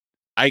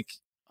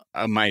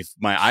my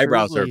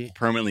eyebrows are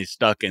permanently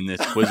stuck in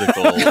this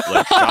quizzical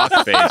shock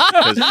face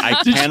because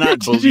I cannot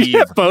believe. Did you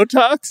get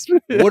Botox?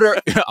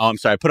 I'm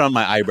sorry. I put on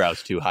my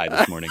eyebrows too high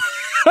this morning.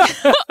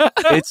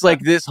 It's like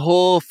this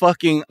whole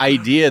fucking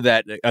idea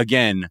that,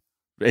 again,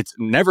 it's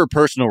never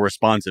personal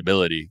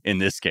responsibility in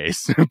this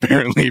case,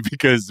 apparently,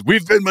 because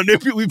we've been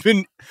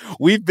manipulated.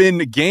 We've been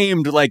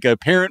gamed like a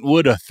parent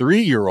would a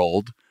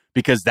 3-year-old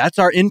because that's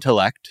our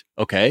intellect.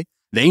 Okay.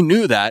 They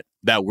knew that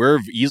we're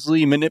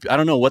easily manipulated. I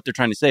don't know what they're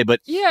trying to say, but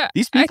yeah,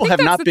 these people have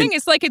not been. The thing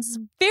is, like, it's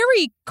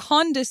very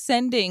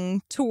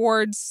condescending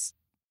towards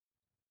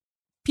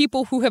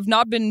people who have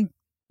not been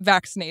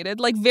vaccinated.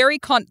 Like, very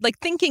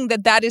thinking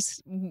that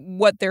is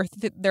what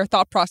their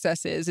thought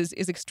process is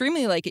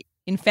extremely like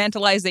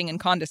infantilizing and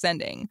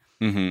condescending.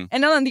 Mm-hmm.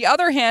 And then on the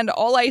other hand,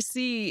 all I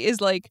see is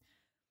like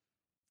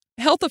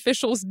health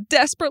officials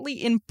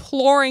desperately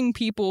imploring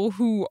people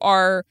who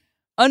are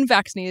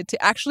unvaccinated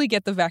to actually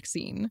get the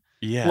vaccine.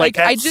 Yeah, like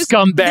that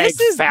scumbag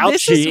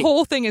Fauci. This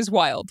whole thing is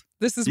wild.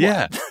 This is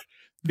wild.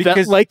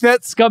 Because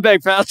that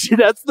scumbag Fauci,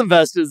 that's the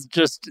best. Is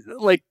just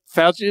like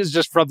Fauci is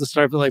just from the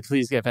start, but like,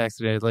 please get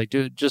vaccinated. Like,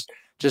 dude,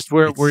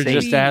 we're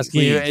just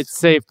asking you. It's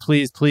safe,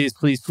 please.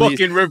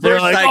 Fucking reverse They're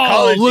like,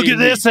 psychology. oh, look at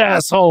this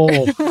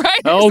asshole.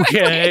 Right?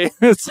 Okay,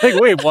 it's like,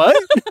 wait, what?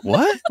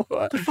 What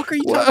the fuck are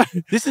you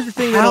talking? This is the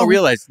thing they don't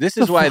realize. This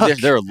is why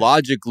their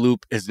logic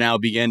loop is now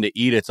beginning to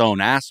eat its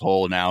own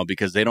asshole now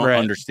because they don't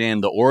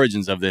understand the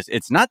origins of this.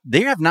 It's not.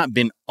 They have not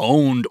been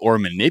owned or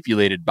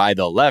manipulated by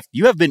the left.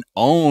 You have been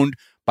owned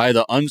by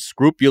the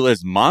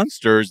unscrupulous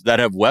monsters that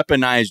have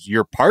weaponized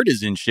your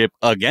partisanship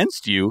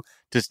against you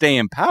to stay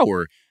in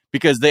power.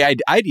 Because the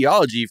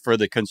ideology for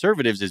the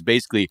conservatives is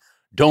basically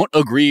don't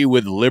agree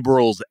with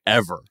liberals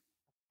ever.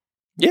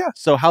 Yeah.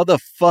 So how the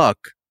fuck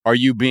are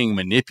you being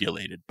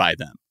manipulated by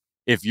them?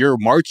 If your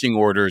marching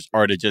orders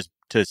are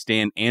to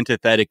stand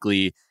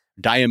antithetically,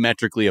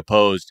 diametrically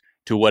opposed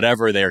to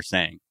whatever they're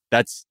saying,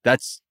 that's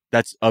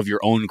of your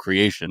own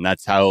creation.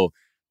 That's how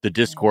the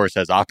discourse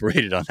has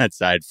operated on that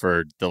side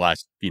for the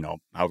last,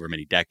 however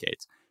many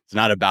decades. It's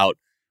not about,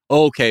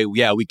 okay,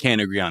 yeah, we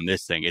can't agree on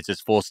this thing. It's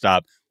just full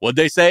stop. What'd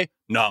they say?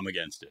 No, I'm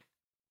against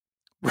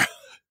it.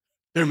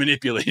 They're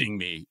manipulating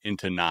me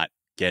into not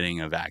getting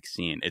a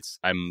vaccine.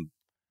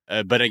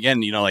 But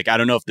again, I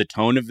don't know if the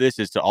tone of this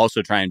is to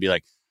also try and be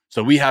like,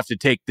 so we have to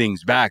take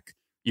things back,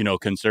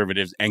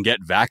 conservatives, and get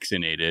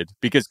vaccinated,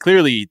 because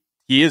clearly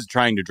he is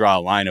trying to draw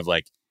a line of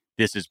like,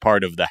 this is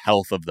part of the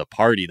health of the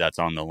party that's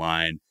on the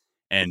line.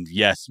 And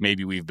yes,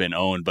 maybe we've been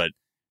owned, but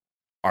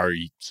are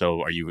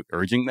you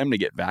urging them to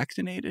get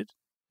vaccinated?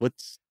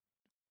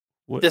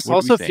 This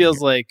also feels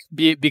like,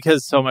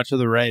 because so much of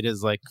the right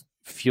is like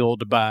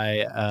fueled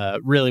by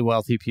really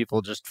wealthy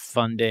people just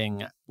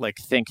funding like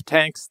think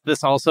tanks.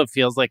 This also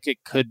feels like it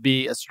could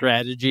be a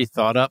strategy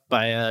thought up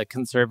by a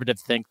conservative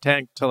think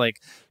tank to like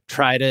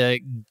try to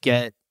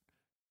get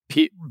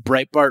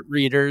Breitbart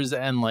readers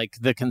and like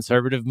the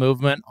conservative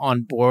movement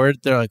on board.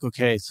 They're like,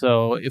 okay,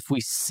 so if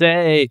we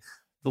say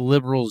the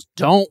liberals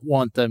don't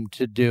want them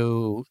to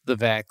do the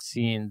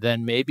vaccine,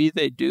 then maybe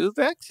they do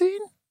vaccine.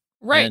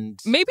 Right. And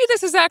maybe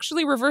this is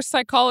actually reverse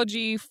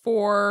psychology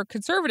for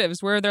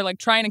conservatives, where they're like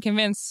trying to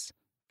convince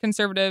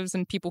conservatives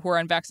and people who are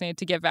unvaccinated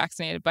to get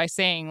vaccinated by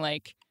saying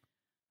like,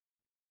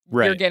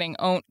 you're getting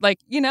owned. Like,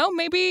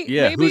 maybe.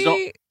 Yeah.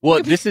 Maybe,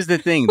 this is the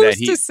thing who's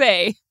to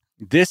say.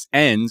 This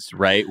ends,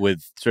 right,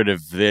 with sort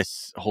of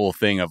this whole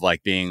thing of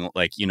like being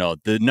like,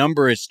 the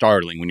number is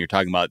startling when you're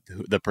talking about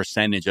the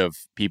percentage of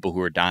people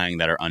who are dying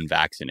that are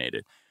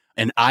unvaccinated.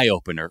 An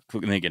eye-opener,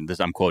 and again, this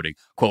I'm quoting,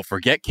 quote,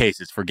 forget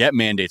cases, forget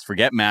mandates,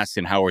 forget masks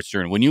and Howard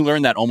Stern. When you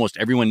learn that almost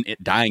everyone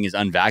dying is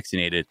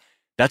unvaccinated,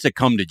 that's a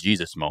come to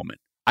Jesus moment.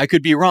 I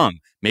could be wrong.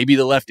 Maybe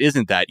the left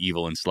isn't that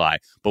evil and sly.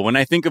 But when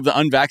I think of the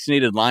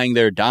unvaccinated lying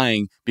there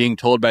dying, being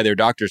told by their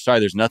doctor, sorry,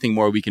 there's nothing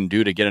more we can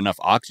do to get enough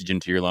oxygen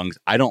to your lungs,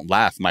 I don't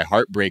laugh. My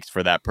heart breaks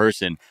for that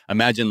person.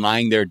 Imagine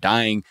lying there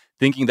dying,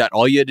 thinking that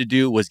all you had to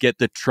do was get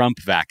the Trump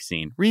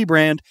vaccine.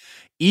 Rebrand.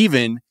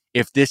 Even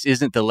if this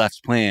isn't the left's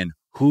plan,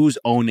 who's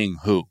owning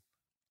who?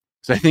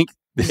 So I think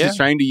this is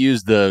trying to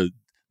use the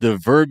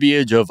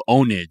verbiage of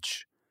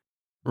ownage,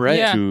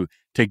 right?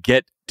 To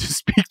get to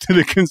speak to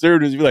the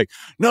conservatives and be like,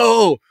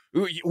 no,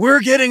 we're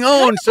getting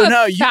owned, so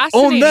now you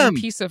own them.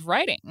 Piece of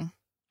writing.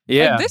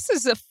 Yeah. Like, this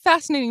is a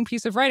fascinating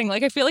piece of writing.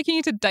 Like, I feel like you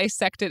need to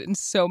dissect it in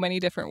so many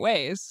different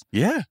ways.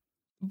 Yeah.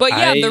 But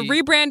yeah, the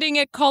rebranding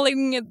it,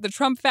 calling it the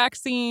Trump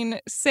vaccine,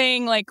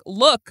 saying like,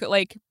 look,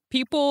 like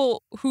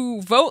people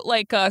who vote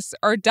like us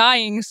are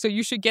dying, so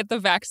you should get the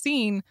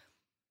vaccine.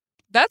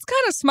 That's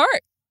kind of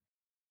smart.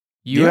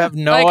 You have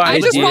no idea. I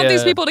just want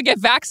these people to get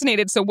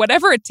vaccinated, so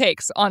whatever it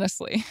takes,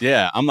 honestly.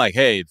 Yeah, I'm like,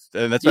 hey,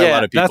 that's what a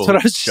lot of people that's what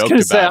I was just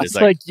gonna say. I was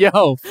like,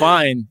 yo,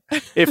 fine.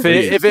 If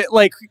it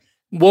like,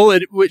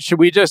 should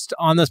we just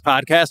on this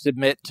podcast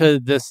admit to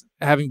this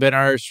having been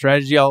our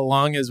strategy all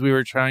along, as we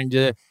were trying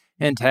to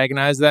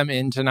antagonize them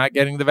into not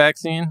getting the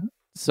vaccine,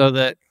 so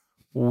that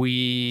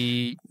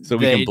we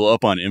can blow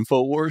up on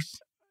InfoWars?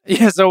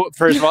 Yeah. So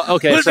first of all,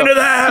 okay, listen to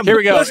them. Here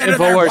we go. Listen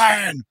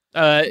InfoWars.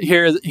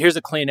 Here's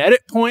a clean edit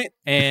point,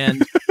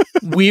 and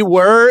we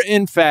were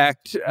in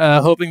fact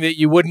hoping that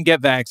you wouldn't get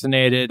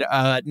vaccinated.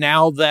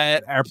 Now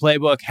that our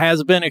playbook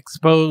has been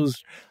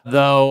exposed,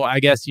 though,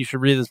 I guess you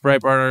should read this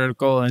Breitbart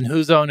article. And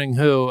who's owning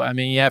who? I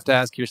mean, you have to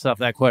ask yourself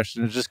that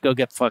question. Just go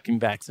get fucking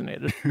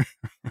vaccinated.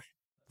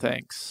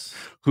 Thanks.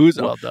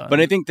 Well done? But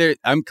I think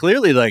I'm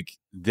clearly like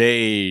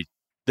the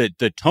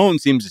tone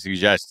seems to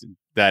suggest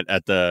that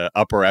at the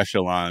upper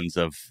echelons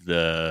of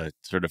the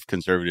sort of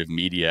conservative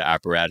media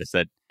apparatus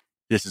that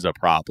this is a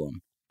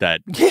problem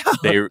that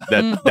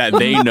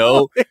they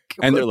know,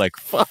 and they're like,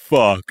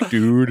 fuck,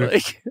 dude.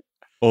 Like,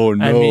 oh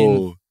no. I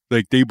mean,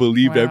 like they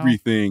believed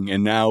everything,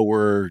 and now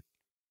we're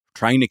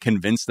trying to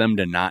convince them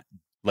to not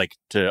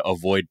to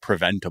avoid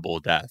preventable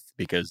death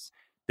because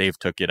they've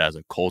took it as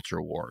a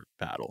culture war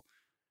battle.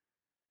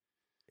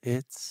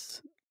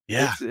 It's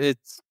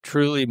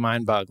truly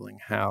mind-boggling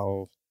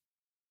how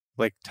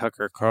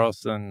Tucker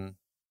Carlson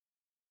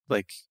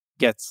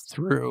gets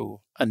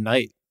through a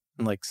night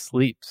and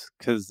sleeps,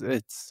 because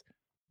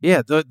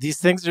these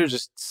things are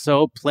just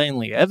so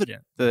plainly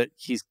evident that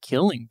he's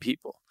killing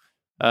people.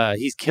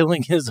 He's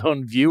killing his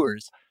own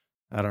viewers.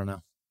 I don't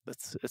know.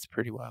 It's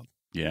pretty wild.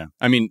 Yeah.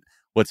 I mean,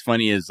 what's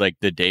funny is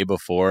the day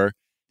before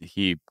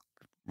he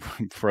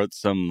wrote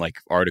some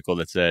article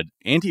that said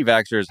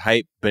anti-vaxxers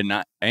hype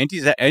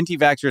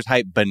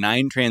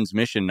benign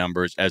transmission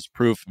numbers as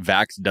proof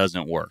vax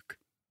doesn't work.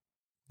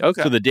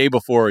 Okay. So the day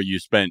before you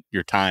spent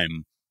your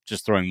time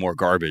just throwing more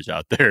garbage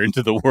out there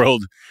into the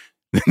world.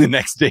 Then the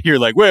next day you're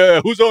like,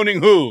 well, who's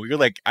owning who? You're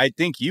like, I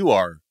think you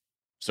are,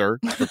 sir,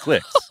 for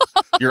clicks.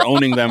 You're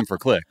owning them for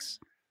clicks.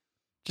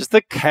 Just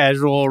the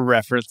casual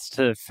reference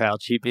to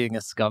Fauci being a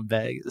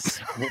scumbag is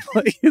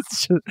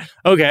it's just,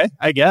 okay,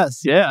 I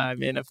guess. Yeah. I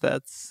mean, if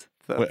that's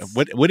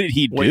what did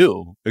he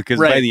do? Because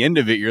by the end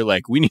of it, you're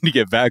like, we need to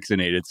get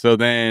vaccinated. So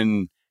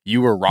then you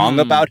were wrong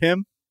about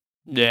him?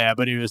 Yeah,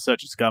 but he was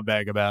such a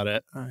scumbag about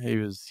it.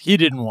 He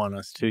didn't want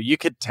us to. You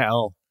could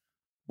tell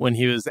when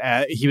he was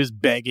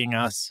begging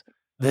us.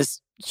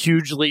 This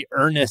hugely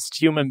earnest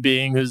human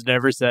being who's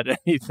never said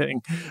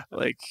anything,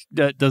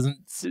 that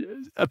doesn't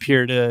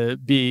appear to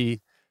be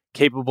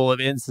capable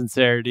of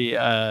insincerity.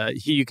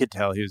 You could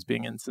tell he was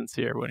being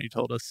insincere when he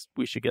told us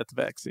we should get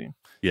the vaccine.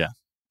 Yeah,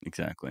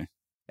 exactly.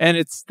 And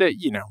it's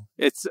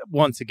it's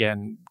once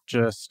again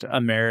just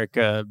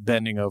America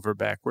bending over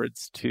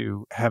backwards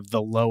to have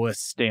the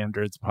lowest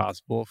standards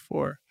possible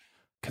for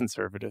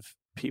conservative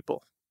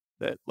people,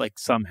 that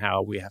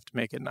somehow we have to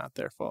make it not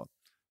their fault.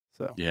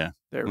 So yeah,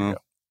 there we go.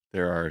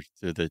 There are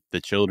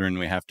the children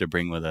we have to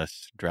bring with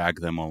us,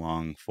 drag them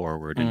along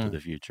forward into the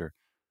future.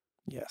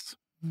 Yes.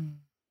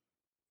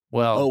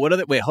 Well, what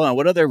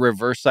other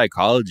reverse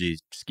psychology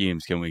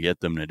schemes can we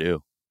get them to do?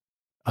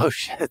 Oh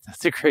shit,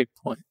 that's a great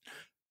point.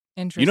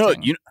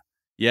 Interesting.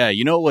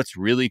 You know what's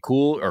really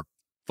cool are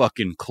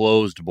fucking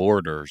closed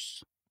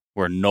borders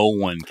where no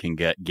one can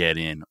get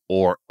in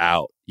or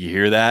out. You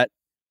hear that?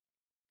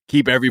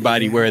 Keep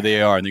everybody where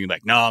they are, and then you're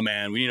like, nah,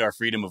 man, we need our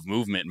freedom of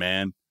movement,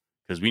 man.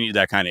 Because we need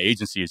that kind of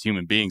agency as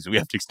human beings, and we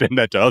have to extend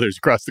that to others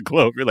across the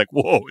globe. You're like,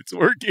 whoa, it's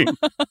working.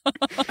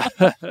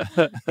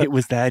 It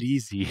was that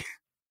easy.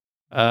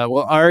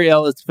 Well,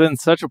 Ariel, it's been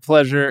such a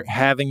pleasure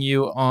having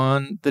you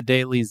on the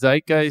Daily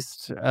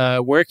Zeitgeist.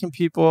 Where can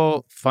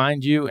people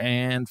find you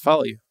and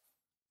follow you?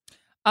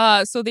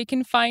 So they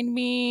can find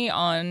me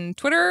on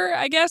Twitter,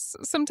 I guess,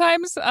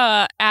 sometimes,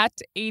 at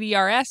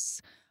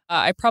ADRS.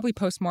 I probably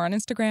post more on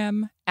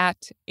Instagram,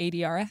 at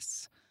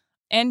ADRS.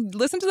 And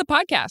listen to the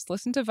podcast.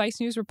 Listen to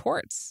Vice News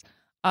Reports.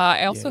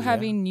 I also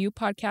have a new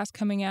podcast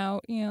coming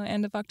out,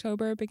 end of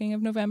October, beginning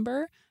of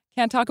November.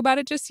 Can't talk about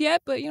it just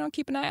yet, but,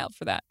 keep an eye out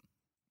for that.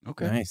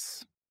 Okay.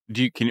 Nice.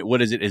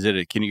 What is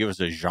it? Can you give us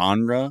a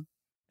genre?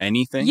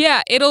 Anything?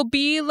 Yeah, it'll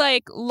be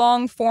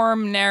long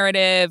form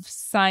narrative,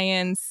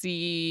 science-y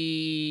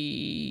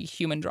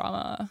human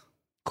drama.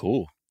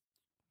 Cool.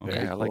 Okay,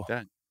 Very I like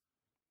that.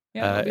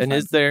 Yeah, and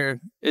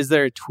fun. is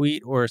there a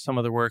tweet or some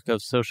other work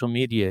of social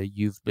media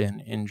you've been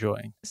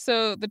enjoying?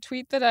 So the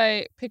tweet that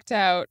I picked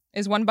out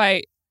is one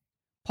by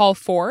Paul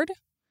Ford.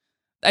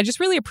 I just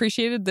really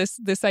appreciated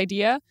this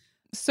idea.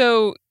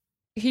 So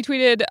he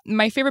tweeted,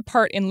 "My favorite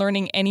part in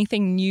learning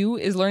anything new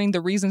is learning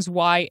the reasons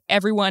why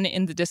everyone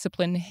in the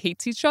discipline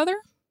hates each other."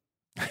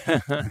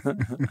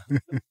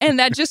 And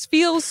that just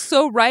feels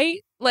so right.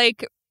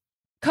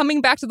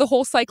 Coming back to the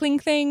whole cycling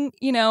thing,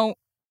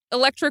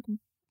 electric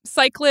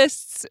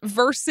cyclists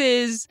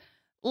versus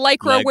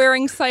lycra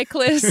wearing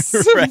cyclists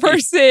Right.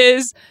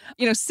 versus,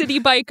 city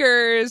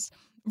bikers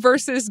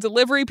versus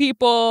delivery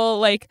people.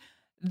 Like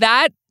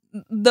that,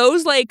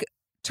 those like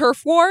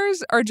turf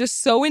wars are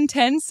just so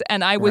intense.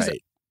 And I was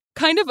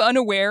kind of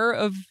unaware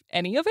of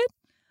any of it.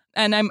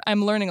 And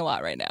I'm learning a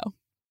lot right now.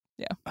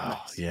 Yeah.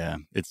 Oh, yeah.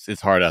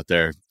 It's hard out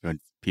there when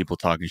people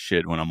talking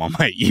shit when I'm on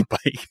my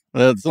e-bike.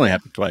 Well, it's only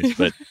happened twice,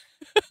 but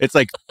it's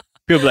like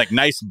people be like,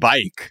 nice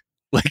bike.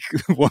 Like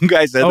one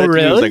guy said that to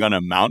me, he was like on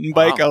a mountain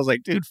bike. Wow. I was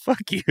like, dude,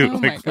 fuck you. Oh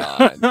like,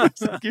 my God.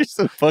 You're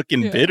so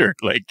fucking bitter.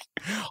 Like,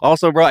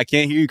 also, bro, I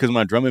can't hear you because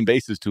my drum and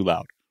bass is too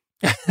loud.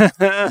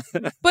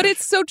 But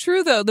it's so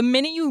true, though. The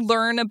minute you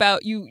learn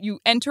about you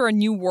enter a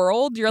new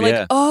world, you're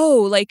like,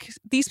 oh, like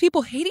these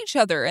people hate each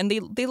other and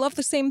they love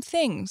the same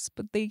things,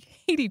 but they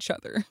hate each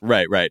other.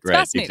 Right.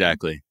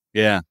 Exactly.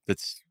 Yeah.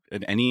 That's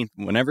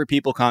whenever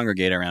people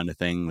congregate around a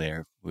thing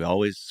we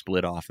always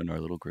split off into our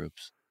little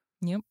groups.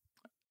 Yep.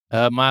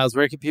 Miles,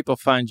 where can people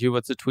find you?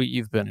 What's a tweet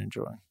you've been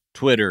enjoying?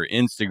 Twitter,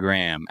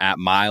 Instagram, at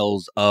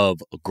Miles of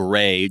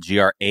Gray,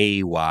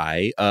 Gray,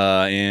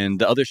 and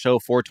the other show,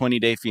 420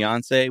 Day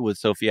Fiancé with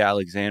Sophia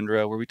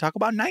Alexandra, where we talk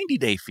about 90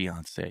 Day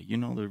Fiancé.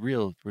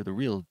 Where the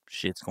real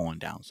shit's going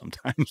down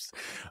sometimes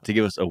to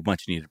give us a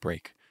much needed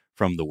break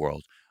from the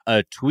world.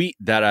 A tweet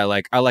that I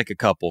like a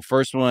couple.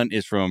 First one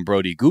is from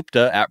Brody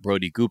Gupta, at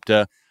Brody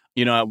Gupta.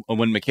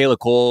 When Michaela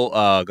Cole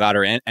got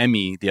her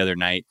Emmy the other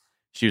night,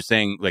 she was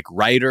saying, like,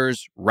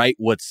 writers write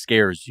what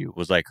scares you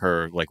was like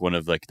her, like one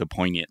of like the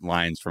poignant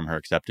lines from her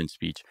acceptance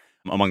speech,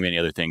 among many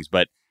other things.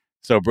 But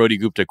so Brody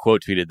Gupta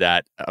quote tweeted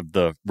that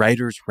the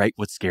writers write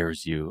what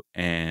scares you.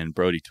 And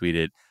Brody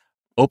tweeted,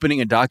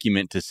 opening a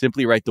document to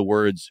simply write the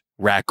words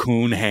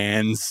raccoon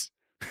hands.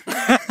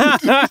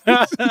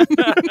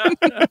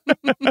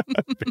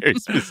 Very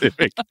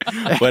specific,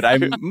 but I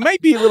might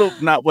be a little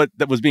not what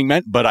that was being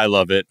meant, but I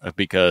love it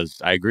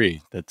because I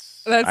agree.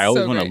 I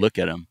always want to look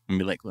at them and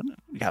be like, what,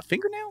 you got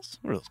fingernails?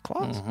 What are those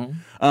claws?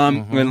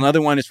 And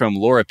another one is from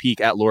Laura Peak,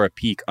 at Laura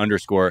Peak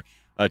 _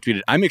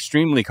 tweeted, I'm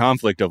extremely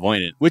conflict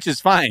avoidant, which is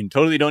fine.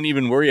 Totally don't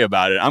even worry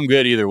about it. I'm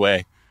good either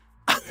way.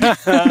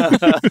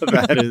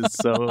 That is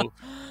so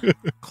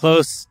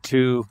close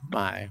to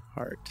my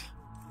heart.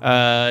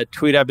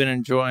 Tweet I've been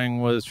enjoying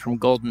was from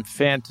Golden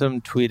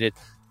Phantom, tweeted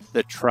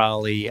the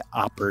trolley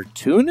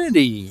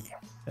opportunity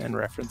in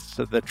reference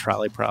to the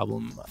trolley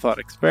problem thought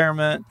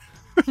experiment,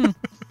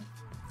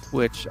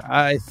 which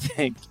I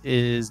think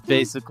is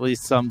basically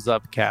sums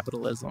up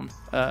capitalism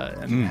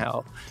and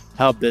how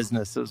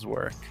businesses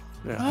work.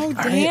 Oh,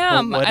 like,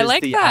 damn. Right, I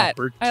like that.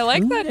 I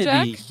like that,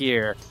 Jack.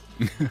 Here.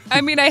 I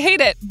mean, I hate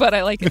it, but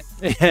I like it.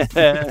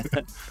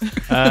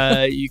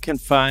 You can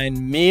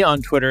find me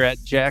on Twitter at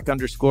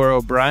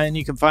Jack_O'Brien.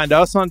 You can find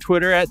us on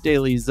Twitter at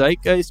Daily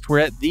Zeitgeist. We're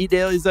at The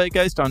Daily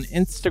Zeitgeist on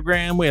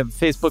Instagram. We have a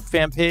Facebook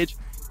fan page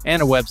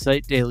and a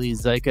website,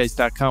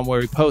 dailyzeitgeist.com, where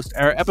we post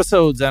our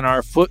episodes and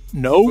our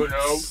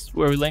footnotes,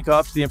 where we link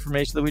off to the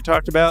information that we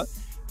talked about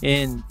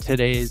in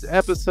today's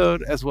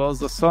episode, as well as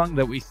a song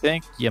that we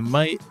think you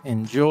might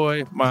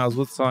enjoy. Miles,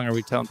 what song are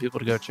we telling people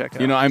to go check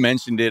out? I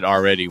mentioned it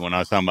already when I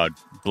was talking about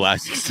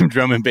blasting some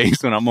drum and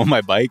bass when I'm on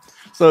my bike.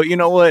 So you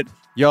know what?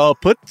 Y'all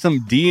put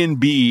some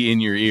D&B in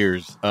your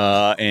ears.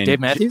 And Dave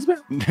Matthews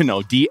Band?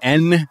 No,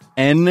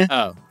 D-N-N.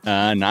 Oh.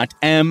 Not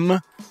M.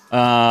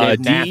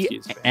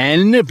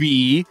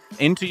 D-N-B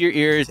into your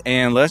ears,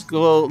 and let's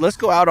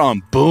go out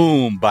on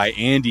Boom by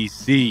Andy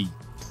C.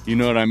 You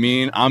know what I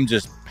mean? I'm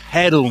just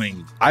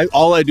pedaling.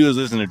 All I do is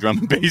listen to drum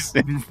and bass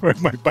for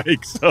my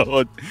bike.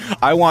 So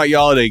I want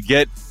y'all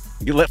to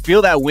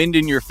feel that wind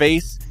in your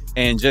face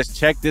and just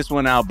check this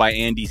one out by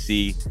Andy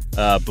C.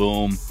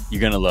 Boom.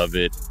 You're gonna love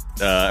it.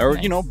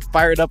 Nice.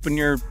 Fire it up in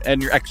your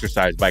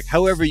exercise bike,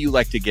 however you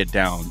like to get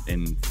down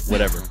in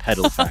whatever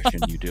pedal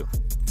fashion you do.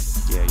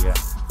 Yeah.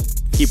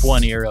 Keep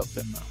one ear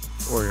open though,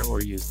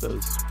 or use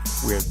those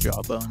weird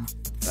jawbone.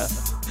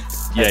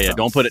 Yeah.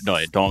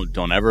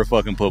 Don't ever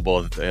fucking put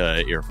both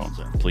earphones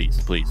in.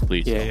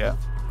 Please. Yeah.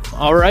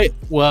 All right.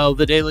 Well,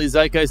 the Daily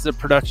Zeitgeist is a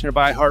production of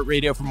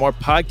iHeartRadio. For more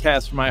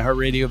podcasts from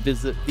iHeartRadio,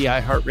 visit the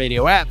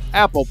iHeartRadio app,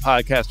 Apple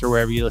Podcast, or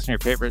wherever you listen to your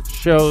favorite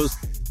shows.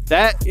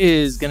 That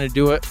is going to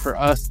do it for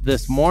us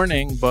this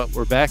morning, but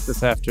we're back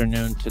this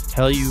afternoon to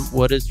tell you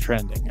what is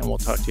trending, and we'll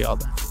talk to you all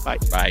then. Bye.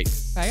 Bye,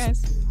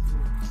 guys.